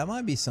he goes, that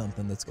might be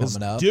something that's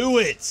coming up. Do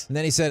it. And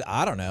then he said,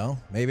 I don't know.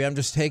 Maybe I'm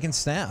just taking How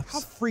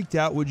snaps. freaked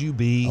out would you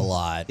be? A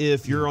lot.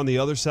 If you're on the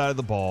other side of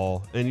the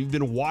ball and you've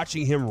been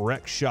watching him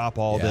wreck shop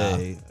all Yeah.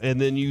 day,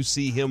 and then you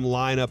see him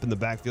line up in the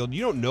backfield.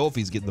 You don't know if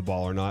he's getting the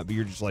ball or not, but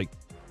you're just like,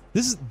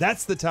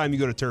 that's the time you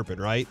go to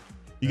Turpin, right?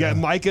 You got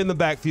Micah in the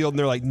backfield, and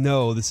they're like,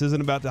 no, this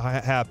isn't about to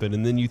happen.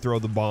 And then you throw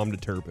the bomb to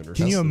Turpin. Or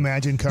Can you something.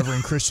 imagine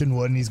covering Christian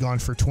Wood and he's gone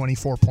for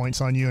 24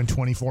 points on you in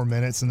 24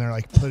 minutes and they're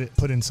like,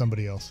 put in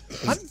somebody else?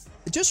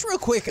 Just real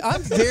quick,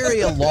 I'm very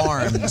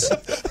alarmed.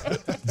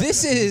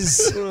 This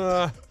is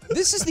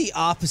the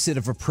opposite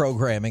of a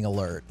programming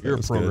alert. You're a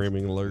was good.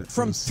 programming alert.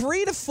 From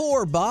 3 to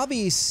 4,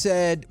 Bobby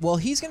said, well,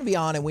 he's going to be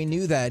on, and we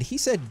knew that. He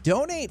said,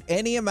 donate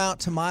any amount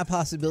to My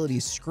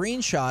Possibilities,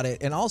 screenshot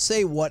it, and I'll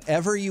say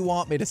whatever you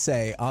want me to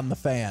say on the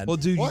fan. Well,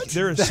 dude,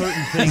 there are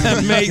certain things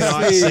that you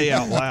cannot say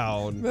out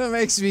loud. That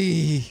makes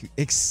me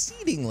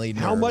exceedingly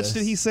nervous. How much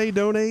did he say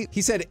donate?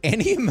 He said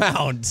any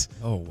amount.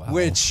 Oh, wow.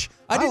 Which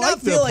I do I not like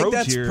the feel like approach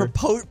that's here.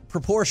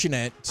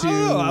 proportionate to.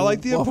 Oh, I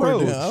like the what we're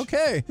doing. approach.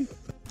 Okay.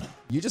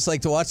 You just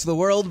like to watch the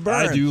world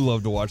burn. I do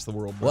love to watch the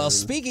world burn. Well,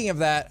 speaking of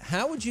that,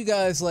 how would you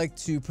guys like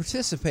to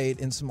participate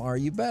in some Are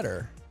You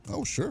Better?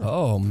 Oh, sure.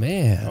 Oh,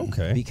 man.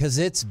 Okay. Because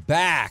it's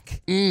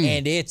back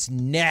and it's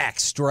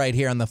next right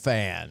here on the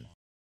fan.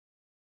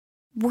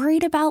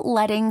 Worried about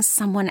letting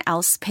someone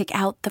else pick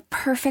out the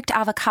perfect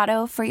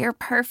avocado for your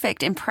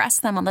perfect impress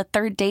them on the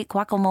third date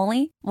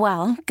guacamole?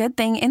 Well, good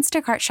thing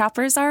Instacart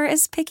shoppers are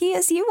as picky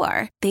as you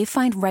are. They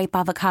find ripe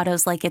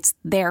avocados like it's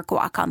their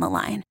guac on the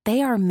line.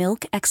 They are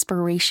milk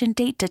expiration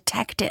date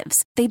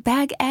detectives. They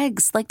bag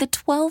eggs like the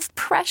 12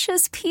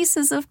 precious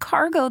pieces of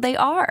cargo they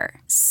are.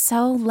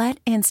 So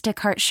let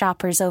Instacart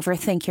shoppers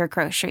overthink your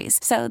groceries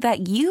so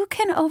that you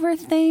can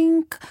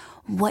overthink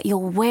what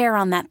you'll wear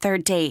on that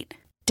third date.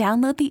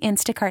 Download the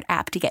Instacart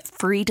app to get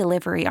free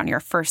delivery on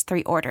your first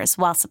 3 orders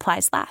while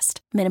supplies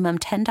last. Minimum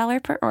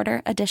 $10 per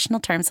order.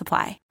 Additional terms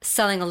apply.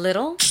 Selling a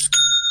little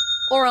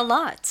or a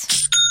lot?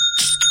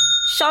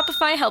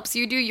 Shopify helps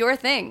you do your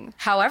thing,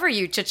 however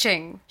you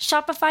cha-ching.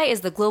 Shopify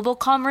is the global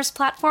commerce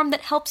platform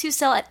that helps you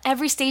sell at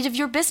every stage of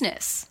your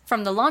business.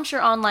 From the launch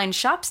your online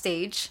shop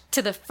stage,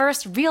 to the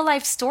first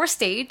real-life store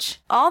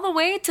stage, all the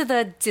way to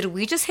the "did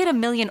we just hit 1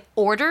 million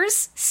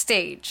orders"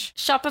 stage.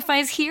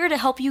 Shopify's here to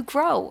help you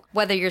grow.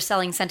 Whether you're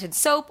selling scented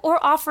soap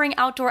or offering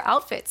outdoor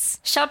outfits,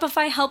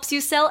 Shopify helps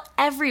you sell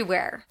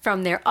everywhere.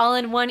 From their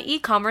all-in-one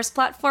e-commerce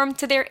platform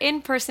to their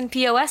in-person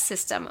POS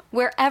system,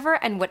 wherever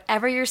and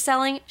whatever you're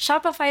selling,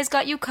 Shopify's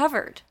got you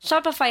covered.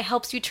 Shopify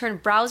helps you turn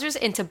browsers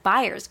into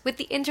buyers with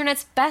the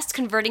internet's best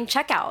converting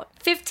checkout,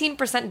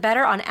 15%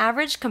 better on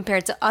average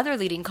compared to other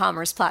leading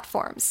commerce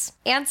platforms.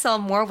 And sell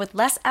more with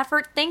less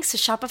effort thanks to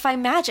Shopify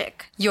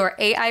Magic, your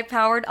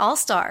AI-powered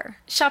all-star.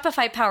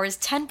 Shopify powers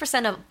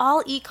 10% of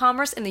all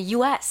e-commerce in the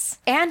US.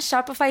 And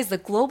Shopify is the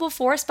global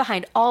force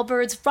behind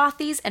Allbirds,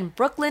 Rothy's, and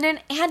Brooklinen,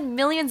 and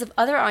millions of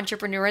other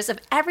entrepreneurs of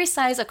every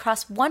size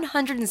across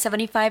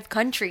 175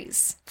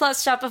 countries.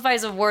 Plus,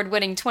 Shopify's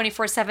award-winning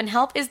 24/7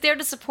 help is there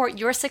to support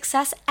your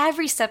success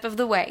every step of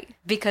the way.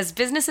 Because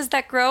businesses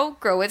that grow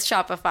with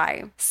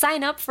Shopify.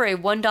 Sign up for a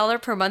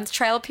 $1 per month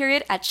trial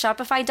period at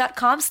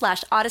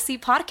shopify.com/Odyssey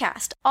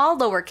Podcast, all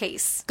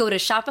lowercase. Go to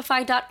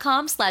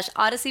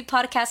shopify.com/Odyssey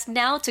Podcast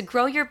now to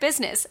grow your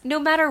business, no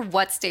matter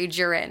what stage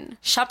you're in.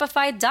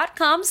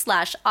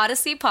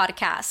 Shopify.com/Odyssey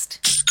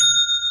Podcast.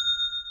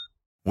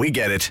 We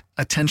get it.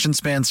 Attention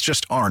spans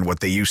just aren't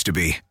what they used to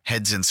be.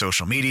 Heads in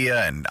social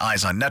media and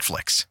eyes on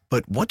Netflix.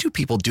 But what do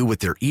people do with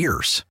their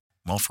ears?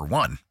 Well, for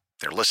one,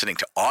 they're listening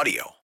to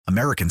audio.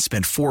 Americans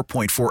spend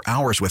 4.4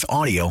 hours with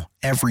audio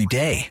every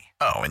day.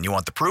 Oh, and you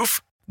want the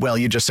proof? Well,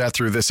 you just sat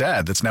through this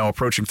ad that's now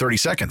approaching 30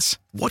 seconds.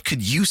 What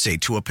could you say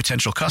to a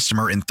potential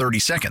customer in 30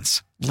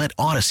 seconds? Let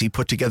Odyssey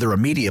put together a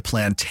media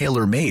plan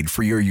tailor-made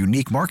for your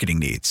unique marketing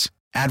needs.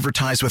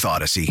 Advertise with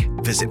Odyssey.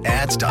 Visit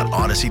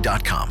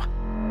ads.odyssey.com.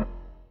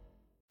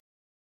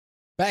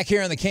 Back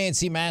here in the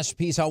KNC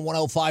Masterpiece on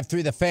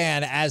 105.3 The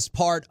Fan as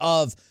part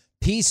of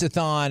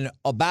Peace-a-thon,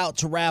 about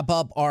to wrap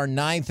up our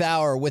 9th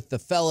hour with the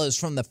fellas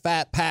from the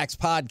Fat Packs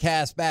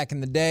podcast back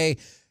in the day.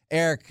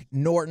 Eric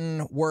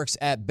Norton works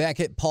at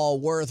Beckett. Paul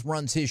Worth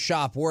runs his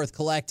shop, Worth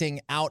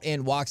Collecting, out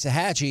in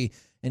Waxahachie,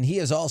 and he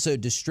has also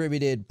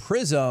distributed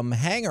Prism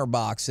hanger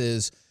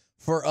boxes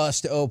for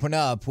us to open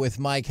up, with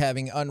Mike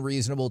having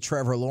unreasonable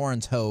Trevor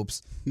Lawrence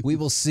hopes. We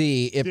will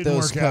see if Didn't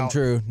those work come out.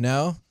 true.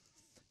 No?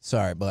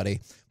 Sorry, buddy.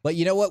 But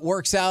you know what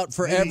works out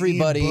for Maybe Ian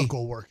everybody Book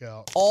will work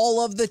out.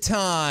 all of the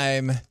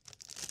time?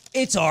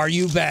 It's Are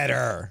You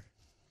Better?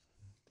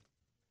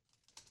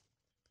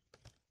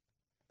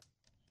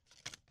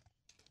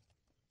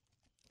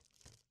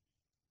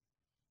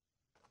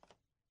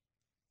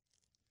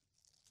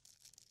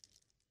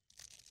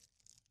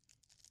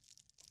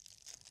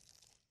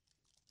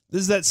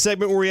 This is that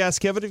segment where we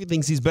ask Kevin if he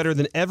thinks he's better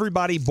than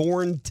everybody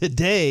born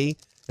today,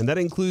 and that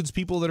includes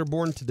people that are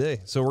born today.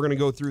 So we're going to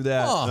go through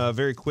that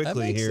very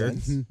quickly here.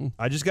 Sense.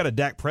 I just got a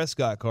Dak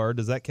Prescott card.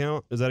 Does that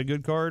count? Is that a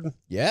good card?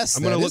 Yes,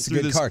 I'm gonna that look is through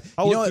a good this. card.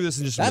 I'll You look know through what? this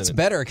in just a That's minute.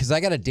 better because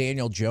I got a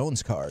Daniel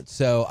Jones card.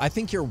 So I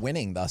think you're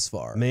winning thus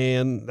far.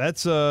 Man,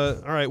 that's all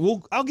right.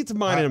 Well, I'll get to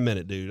mine in a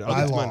minute, dude.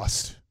 I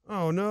lost.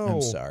 Oh no!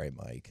 I'm sorry,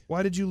 Mike.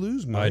 Why did you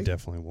lose, Mike? I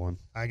definitely won.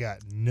 I got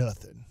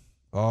nothing.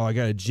 Oh, I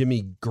got a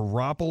Jimmy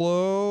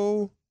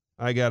Garoppolo.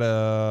 I got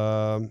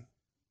a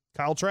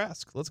Kyle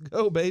Trask. Let's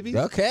go, baby.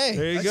 Okay.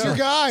 There you That's go. your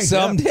guy.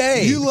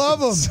 Someday. You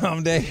love him.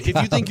 Someday. If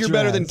you think you're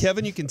better than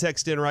Kevin, you can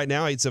text in right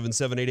now,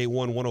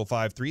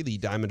 877-881-1053, the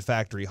Diamond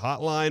Factory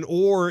hotline.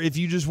 Or if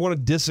you just want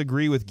to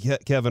disagree with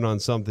Kevin on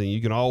something,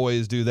 you can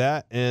always do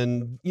that.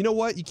 And you know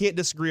what? You can't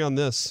disagree on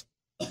this.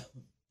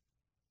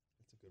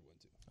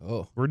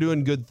 Oh, We're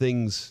doing good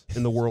things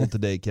in the world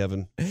today,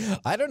 Kevin.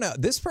 I don't know.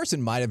 This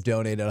person might have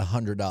donated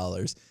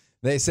 $100.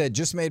 They said,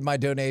 just made my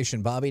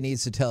donation. Bobby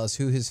needs to tell us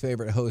who his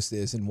favorite host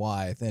is and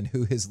why, then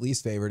who his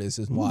least favorite is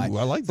and why. Ooh,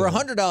 I like For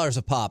that. $100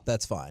 a pop,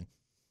 that's fine.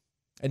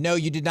 And no,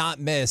 you did not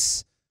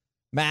miss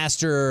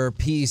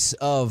Masterpiece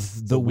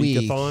of the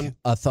Week.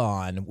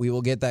 A-thon. We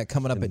will get that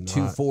coming up at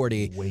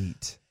 2:40.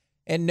 Wait.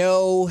 And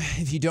no,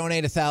 if you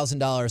donate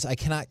 $1,000, I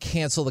cannot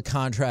cancel the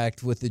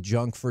contract with the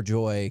Junk for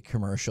Joy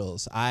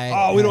commercials.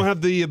 We don't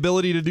have the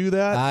ability to do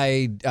that?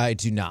 I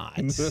do not.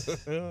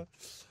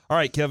 All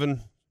right, Kevin.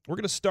 We're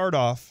going to start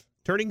off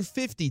turning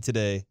 50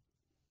 today.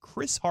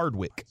 Chris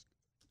Hardwick.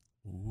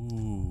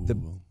 Ooh. The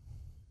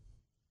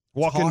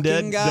Walking Talking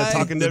Dead. guy? The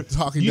Talking Dead. The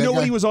Talking You Dead know what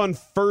guy? he was on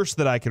first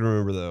that I can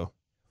remember, though?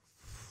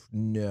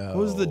 No. What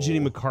was the Jenny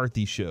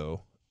McCarthy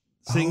show?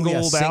 Oh,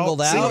 yeah,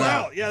 Singled Out. Singled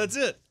Out. Yeah, that's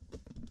it.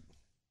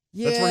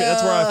 Yeah.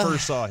 That's where I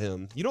first saw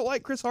him. You don't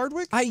like Chris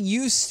Hardwick? I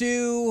used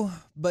to,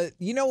 but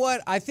you know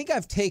what? I think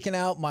I've taken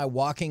out my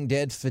Walking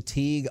Dead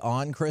fatigue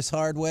on Chris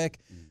Hardwick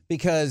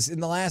because in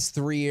the last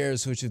 3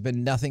 years, which have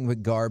been nothing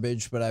but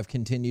garbage, but I've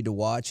continued to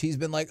watch, he's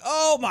been like,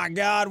 oh my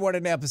God, what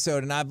an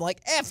episode. And I'm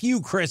like, F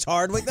you, Chris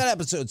Hardwick. That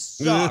episode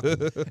sucked.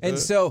 And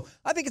so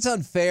I think it's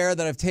unfair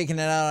that I've taken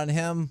it out on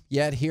him,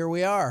 yet here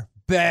we are.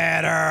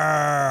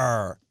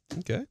 Better.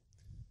 Okay.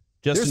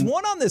 There's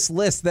one on this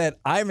list that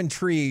I'm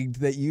intrigued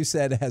that you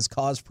said has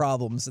caused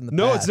problems in the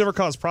No, past. it's never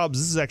caused problems.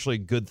 This is actually a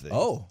good thing.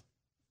 Oh.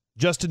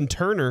 Justin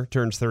Turner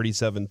turns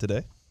 37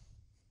 today.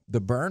 The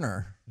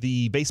burner.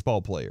 The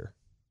baseball player.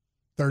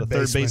 Third the third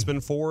baseman.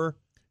 baseman for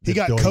He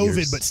got going COVID,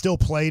 years. but still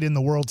played in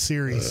the World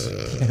Series.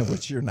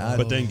 Which you're not.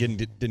 But then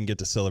didn't get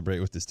to celebrate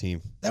with his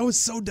team. That was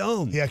so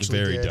dumb. He actually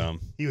Very did. dumb.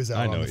 He was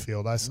I out on know the it.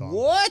 field. I saw him.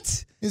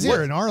 What? He's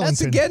here in Arlington.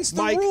 That's against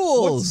the Mike,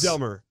 rules. what's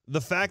dumber?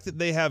 The fact that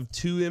they have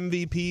 2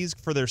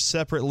 MVPs for their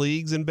separate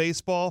leagues in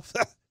baseball?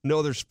 No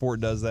other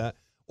sport does that.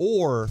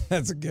 Or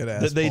That's a good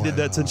ass that they point. did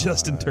that to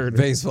Justin Turner.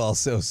 Baseball's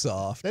so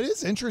soft. That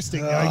is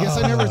interesting. I guess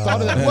I never thought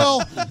of that.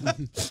 Well,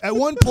 at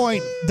one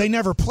point, they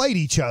never played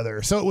each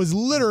other. So it was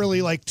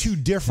literally like 2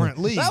 different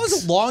leagues. That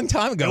was a long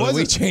time ago that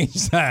we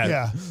changed that.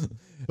 Yeah.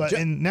 But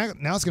and now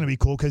it's going to be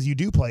cool because you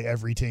do play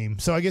every team.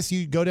 So I guess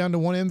you go down to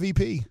 1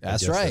 MVP.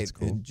 That's guess right. that's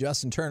cool. And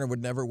Justin Turner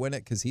would never win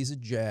it because he's a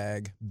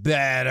Jag.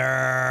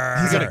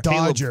 Better. He's a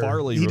Caleb Dodger.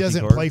 Farley He rookie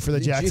doesn't card. play for the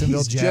Jacksonville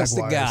He's Jaguars.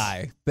 just a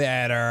guy.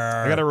 Better.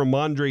 I got a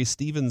Ramondre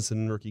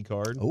Stevenson rookie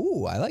card.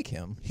 Ooh, I like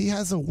him. He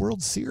has a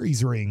World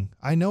Series ring.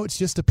 I know it's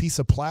just a piece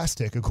of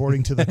plastic,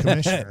 according to the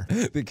commissioner.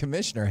 The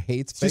commissioner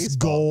hates It's just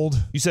baseball.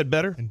 gold You said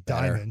better? and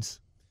Better. diamonds.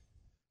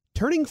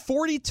 Turning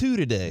 42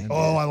 today.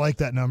 Oh, I like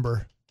that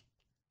number.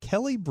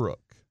 Kelly Brook.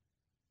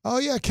 Oh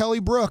yeah, Kelly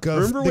Brook of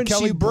Remember the when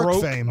Kelly she Brook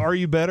broke fame. Are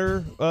You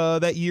Better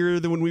that year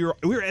that when we were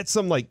at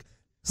some like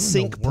Who in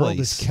sink the world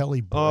place is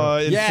Kelly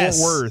Brook? in Yes,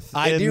 Fort Worth.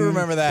 I do And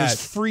remember It that.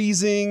 was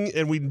freezing,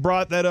 and we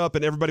brought that up,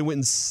 and everybody went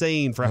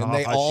insane for how And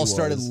they hot all she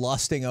started was.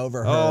 lusting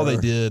over her. Oh, they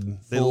did.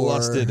 They for-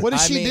 lusted. What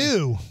does I she mean,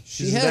 do?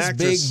 She She's an has big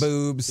actress.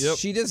 boobs. Yep.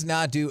 She does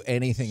not do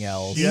anything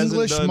else. She hasn't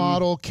English done-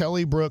 model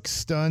Kelly Brook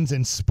stuns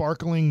in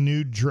sparkling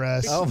nude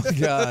dress. Oh my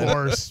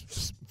God.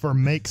 for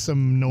Make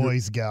Some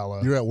Noise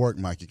Gala. You're at work,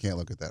 Mike. You can't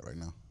look at that right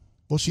now.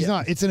 Well, she's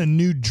not. It's in a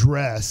nude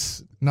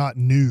dress, not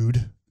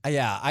nude.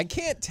 Yeah, I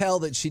can't tell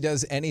that she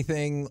does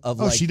anything of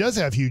Oh, like. she does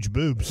have huge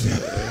boobs.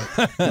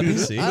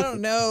 See? I don't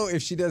know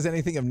if she does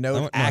anything of note I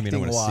mean, I acting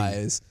wanna see.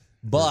 wise,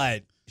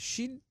 but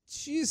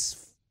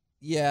she's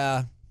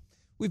yeah.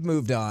 We've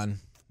moved on.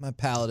 My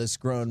palate has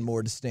grown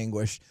more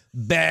distinguished.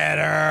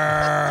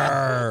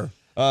 Better.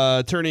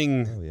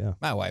 Turning Oh yeah.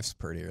 My wife's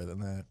prettier than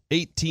that.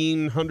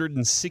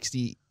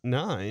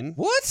 1869.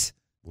 What?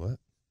 What?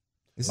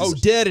 Oh,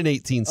 dead in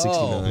 1869.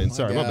 Oh, my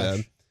Sorry, my gosh.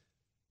 bad.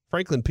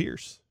 Franklin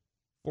Pierce,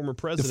 former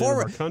The president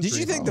former. of our country. Did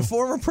you think the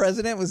former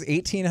president was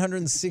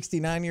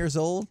 1,869 years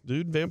old?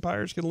 Dude,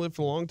 vampires can live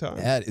for a long time.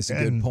 That is a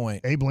good And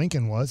point. Abe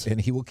Lincoln was.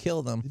 And he will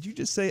kill them. Did you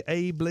just say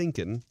Abe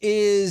Lincoln?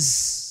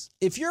 Is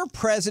if you're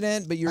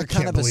president, but you're I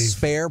kind can't of a believe-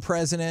 spare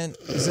president,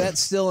 is that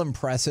still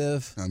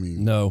impressive? I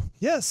mean, No.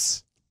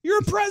 Yes. You're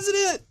a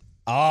president.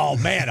 Oh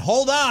man,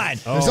 hold on.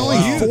 There's only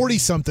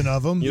 40-something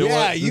of them. You know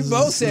Yeah, what? you This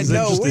both is said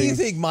no. What do you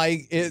interesting. think,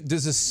 Mike?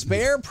 Does a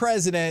spare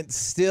president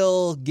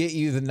still get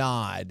you the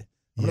nod?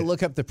 I'm going to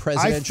look up the I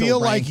presidential feel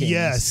like rankings.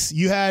 yes.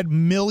 You had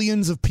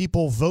millions of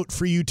people vote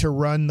for you to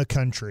run the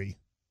country.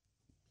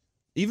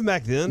 Even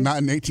back then? not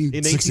in in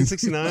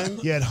 1860. 1869?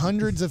 You had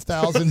hundreds of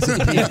thousands of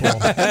people.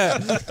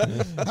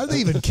 How do they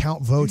even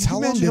count votes? How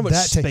you long imagine did how much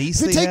that take?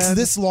 space If it they takes had?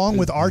 this long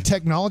with our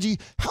technology,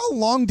 how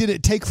long did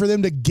it take for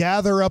them to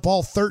gather up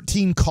all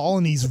 13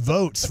 colonies'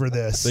 votes for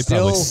this? They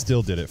probably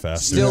still did it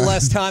faster. Still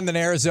less time than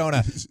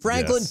Arizona.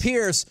 Franklin Yes.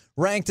 Pierce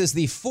ranked as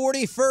the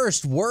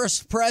 41st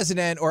worst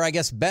president, or I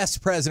guess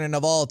best president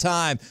of all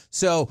time.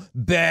 So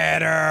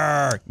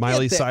better.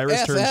 Miley Get the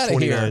Cyrus F turns outta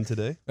 29 here.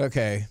 today.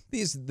 Okay,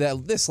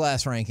 this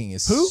last ranking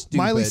is Who? stupid.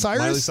 Miley Cyrus?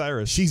 Miley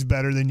Cyrus. She's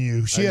better than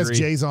you. She I has agree.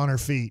 J's on her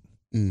feet.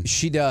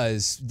 She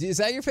does. Is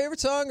that your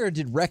favorite song, or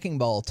did Wrecking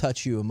Ball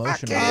touch you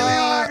emotionally?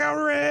 like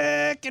a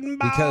wrecking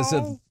ball. Because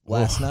of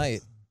last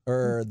night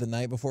or the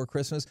night before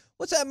Christmas.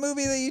 What's that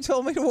movie that you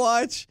told me to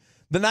watch?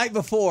 The Night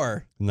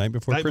Before. Night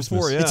before Night Christmas.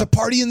 before, yeah. It's a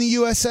party in the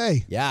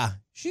USA. Yeah,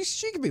 she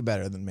could be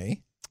better than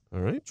me.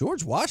 All right.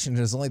 George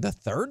Washington is only the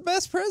third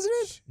best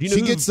president. Do you know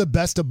She who, gets the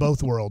best of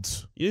both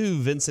worlds. you know who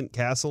Vincent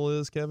Castle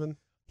is, Kevin?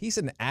 He's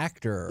an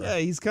actor. Yeah,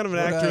 he's kind of an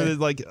Would actor I- that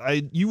like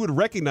you would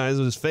recognize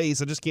his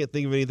face. I just can't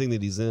think of anything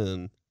that he's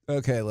in.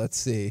 Okay, let's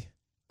see.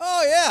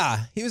 Oh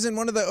yeah, he was in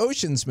one of the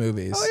Oceans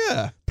movies. Oh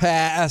yeah.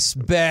 Pass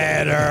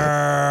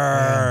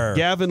better.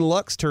 Gavin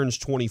Lux turns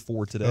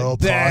 24 today. Oh,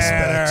 prospect.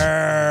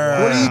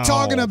 Better. What are you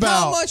talking How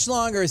about? much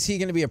longer is he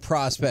going to be a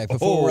prospect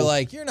before we're Oh.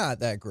 like, you're not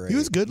that great? He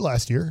was good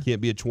last year.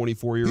 Can't be a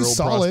 24-year-old He's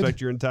solid. prospect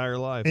your entire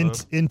life. In huh?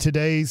 in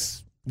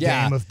today's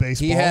Yeah, game of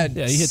baseball, he had-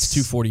 Yeah, he hits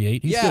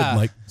 248. He's Yeah. good,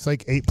 Mike. it's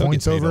like 8 He'll get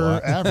points paid a over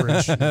lot.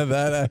 average.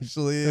 that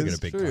actually They'll is get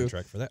a big true.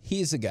 contract for that.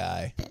 He's a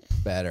guy.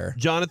 Better.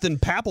 Jonathan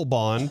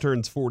Papelbon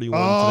turns 41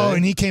 Oh, today.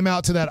 and he came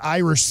out to that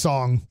Irish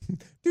song.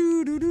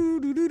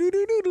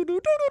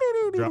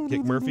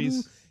 Dropkick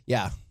Murphys.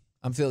 Yeah,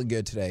 I'm feeling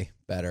good today.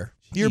 Better.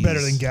 You're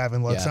better than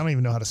Gavin Lux. Yeah. I don't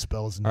even know how to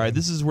spell his name. All right,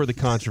 this is where the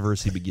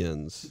controversy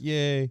begins.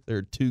 Yay. There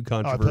are two Oh,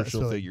 I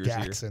controversial spelled it figures here.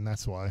 Jackson.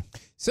 That's why.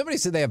 Somebody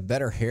said they have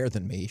better hair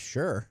than me.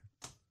 Sure.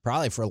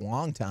 Probably for a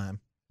long time.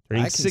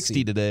 Turning I can 60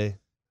 see- today.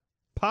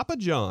 Papa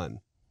John.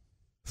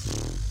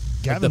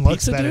 Gavin the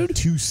Lux pizza batted dude?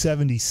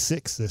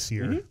 276 this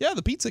year. Yeah,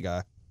 the pizza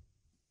guy.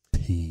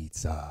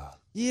 Pizza.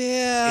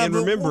 Yeah, And but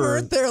remember,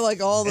 weren't there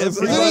like all those?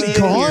 everybody Isn't he in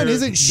gone? here-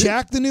 Isn't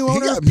Shaq the new He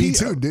owner? got of Me P-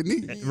 Too, didn't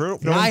he?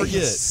 Don't I-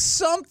 forget.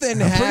 something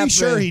I'm happened. pretty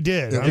sure he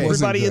did. It I mean,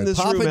 wasn't Everybody in good. this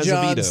room Papa has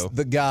John's a veto.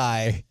 the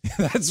guy.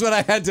 That's what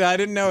I had to. I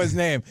didn't know his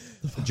name.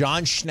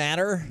 John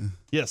Schnatter.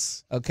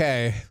 Yes.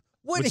 Okay.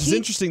 What Which is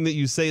interesting that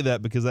you say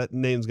that because that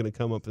name's going to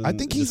come up. I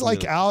think he's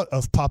like out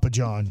of Papa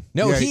John.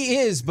 No, Yeah, he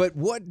is. But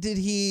what did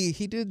he?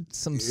 He did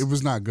some. It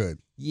was not good.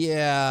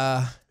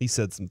 Yeah. He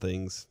said some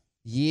things.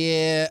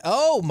 Yeah.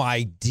 Oh,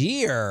 my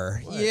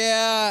dear.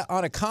 Yeah.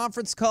 On a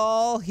conference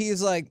call,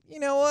 he's like, you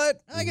know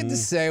what? I get to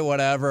say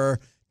whatever.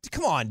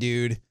 Come on,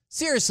 dude.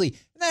 Seriously.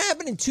 That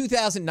happened in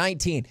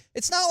 2019.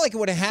 It's not like it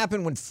would have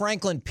happened when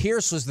Franklin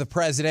Pierce was the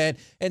president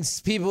and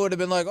people would have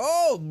been like,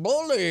 oh,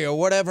 bully or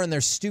whatever in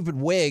their stupid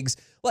wigs.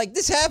 Like,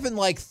 this happened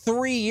like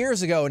 3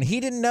 years ago and he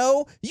didn't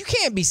know? You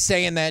can't be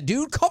saying that,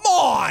 dude. Come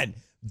on.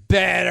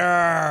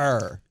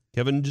 Better.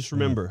 Kevin, just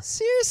remember.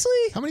 Seriously?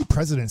 How many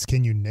presidents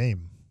can you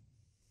name?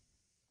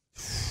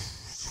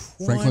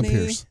 Franklin 20.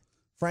 Pierce.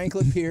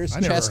 Franklin Pierce, I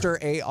never- Chester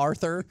A.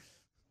 Arthur,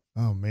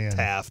 Oh, man.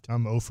 Taft.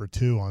 I'm 0 for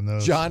 2 on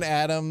those. John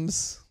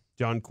Adams.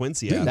 John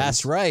Quincy Dude, Adams.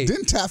 That's right.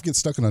 Didn't Taft get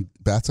stuck in a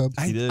bathtub?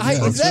 He did.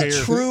 Is that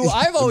Chair. true?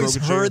 I've always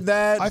Broke a chair. heard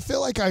that. I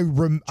feel like I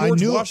George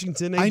knew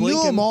Washington, I Abe knew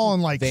Lincoln, them all in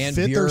like Van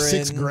 5th or Buren,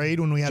 6th grade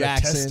when we had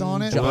Jackson, a test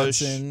on it.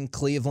 Johnson,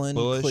 Cleveland,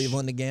 Bush.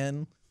 Cleveland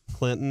again.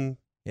 Clinton,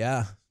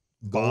 Yeah.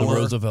 Bomber.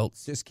 Roosevelt.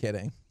 Just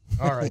kidding.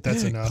 All right,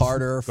 that's enough.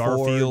 Carter,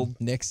 Garfield.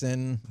 Ford,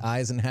 Nixon,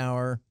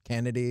 Eisenhower,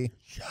 Kennedy.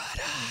 Shut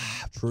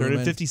up. turning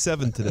Truman.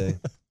 57 today.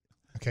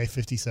 Okay,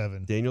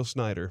 57. Daniel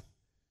Snyder.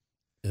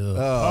 Ugh.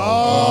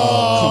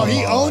 Oh,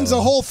 he owns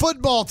a whole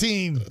football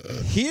team.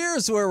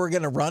 Here's where we're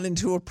going to run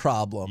into a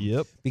problem.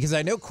 Yep. Because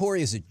I know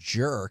Corey is a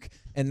jerk,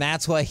 and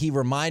that's why he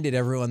reminded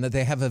everyone that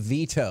they have a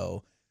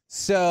veto.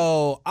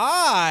 So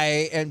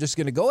I am just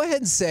going to go ahead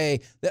and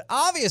say that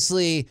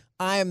obviously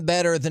I am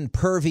better than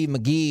Pervy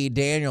McGee,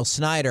 Daniel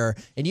Snyder,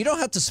 and you don't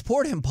have to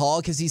support him,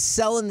 Paul, because he's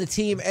selling the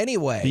team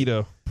anyway.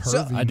 Veto.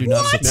 So, I do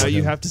not support Now you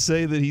him. have to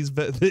say that he's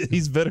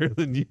better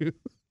than you.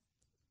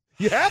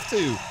 You have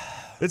to.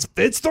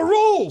 It's the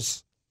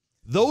rules.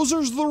 Those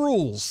are the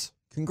rules.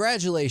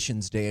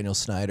 Congratulations, Daniel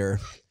Snyder,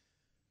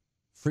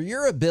 for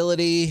your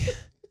ability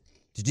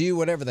to do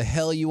whatever the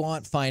hell you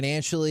want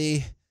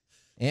financially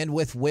and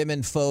with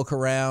women folk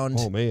around.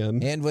 Oh,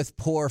 man. And with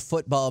poor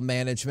football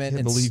management,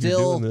 Can't and believe you're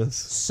still doing this.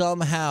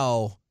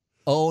 somehow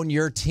own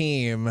your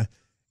team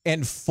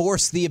and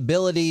force the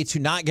ability to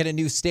not get a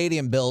new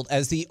stadium built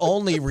as the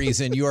only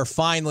reason you are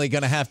finally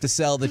going to have to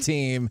sell the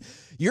team.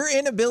 Your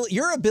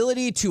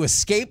ability to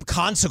escape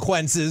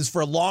consequences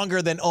for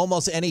longer than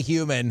almost any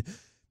human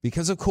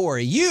because of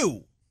Corey.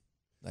 You,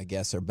 I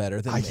guess, are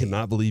better than I me.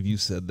 cannot believe you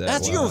said that.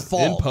 That's Wow. your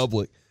fault. In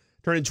public.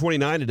 Turning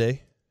 29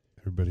 today.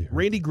 Everybody heard.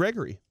 Randy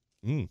Gregory.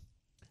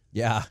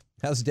 Yeah.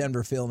 How's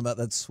Denver feeling about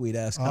that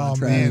sweet-ass Oh,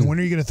 contract? man. When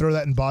are you going to throw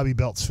that in Bobby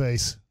Belt's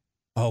face?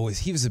 Oh,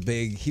 he was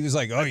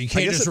like, oh, you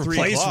can't guess just at 3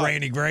 replace o'clock.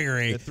 Randy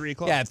Gregory. At 3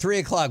 o'clock. Yeah, at 3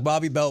 o'clock,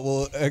 Bobby Belt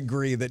will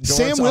agree that Sam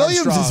Dorrance Williams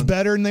is Armstrong-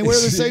 better, and they wear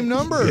the same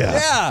number.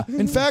 Yeah.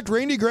 In fact,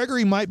 Randy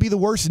Gregory might be the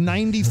worst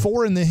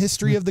 94 in the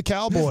history of the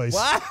Cowboys.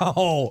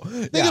 Wow.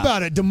 Think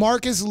about it.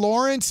 DeMarcus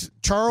Lawrence,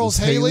 Charles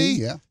Haley, Haley,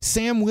 yeah.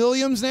 Sam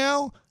Williams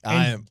now,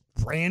 and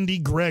Randy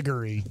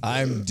Gregory.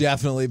 I'm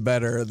definitely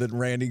better than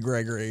Randy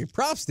Gregory.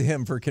 Props to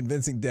him for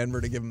convincing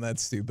Denver to give him that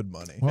stupid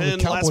money. Well, And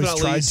the last Cowboys but not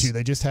tried least- to.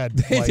 They just had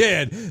They like,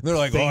 did. They're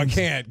like, oh, I things.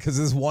 can't because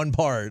this one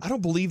part. I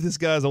don't believe this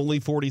guy's only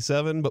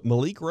 47, but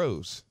Malik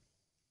Rose.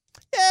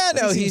 Yeah,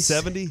 no, Doesn't he seem he's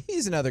 70?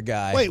 He's another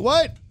guy. Wait,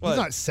 what? What? He's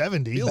not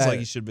 70. Feels like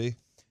he should be.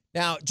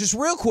 Now, just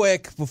real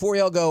quick before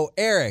y'all go,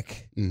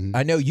 Eric,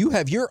 I know you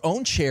have your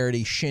own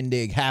charity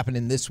shindig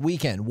happening this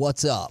weekend.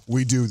 What's up?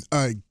 We do.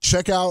 Go to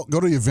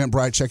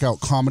Eventbrite, check out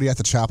Comedy at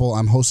the Chapel.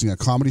 I'm hosting a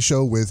comedy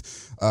show with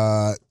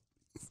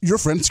your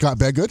friend, Scott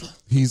Bedgood.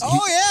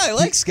 I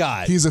like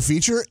Scott. He's a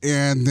feature.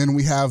 And then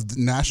we have the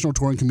national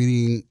touring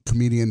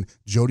comedian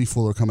Jody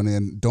Fuller coming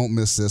in. Don't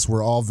miss this.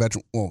 We're all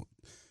veteran. Well,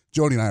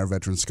 Jody and I are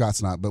veterans.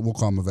 Scott's not, but we'll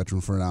call him a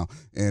veteran for now.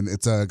 And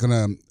it's going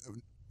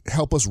to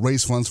help us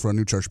raise funds for a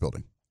new church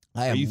building.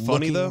 I am Are you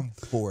funny, looking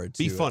though? forward to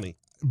Be it. funny.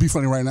 Be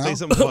funny right now. Say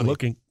something funny.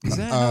 Looking. Is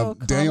that how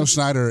Daniel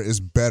Schneider is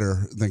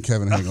better than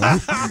Kevin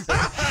Hagelin.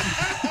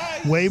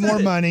 Way more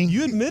money.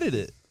 You admitted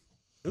it.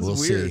 This We'll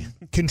is weird. see.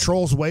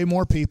 Controls way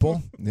more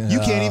people. You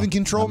can't even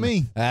control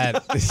me.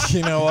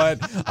 You know what?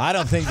 I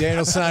don't think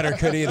Daniel Snyder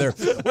could either.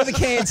 We're the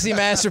KNC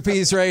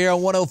Masterpiece right here on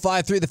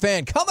 105.3 The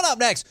Fan. Coming up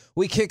next,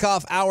 we kick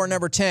off hour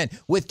number 10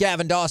 with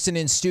Gavin Dawson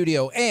in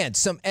studio and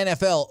some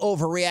NFL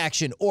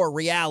overreaction or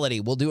reality.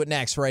 We'll do it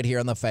next right here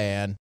on The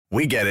Fan.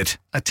 We get it.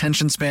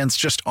 Attention spans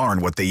just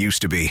aren't what they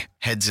used to be.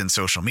 Heads in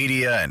social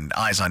media and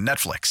eyes on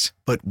Netflix.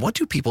 But what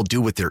do people do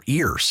with their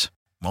ears?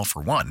 Well,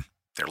 for one,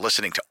 they're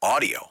listening to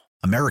audio.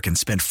 Americans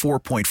spend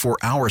 4.4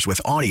 hours with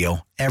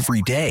audio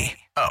every day.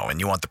 Oh, and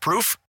you want the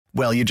proof?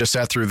 Well, you just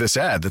sat through this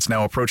ad that's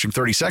now approaching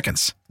 30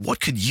 seconds. What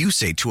could you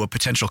say to a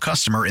potential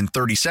customer in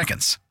 30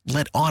 seconds?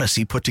 Let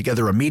Odyssey put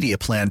together a media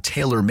plan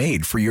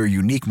tailor-made for your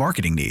unique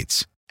marketing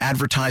needs.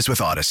 Advertise with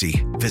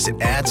Odyssey. Visit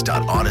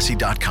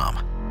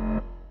ads.odyssey.com.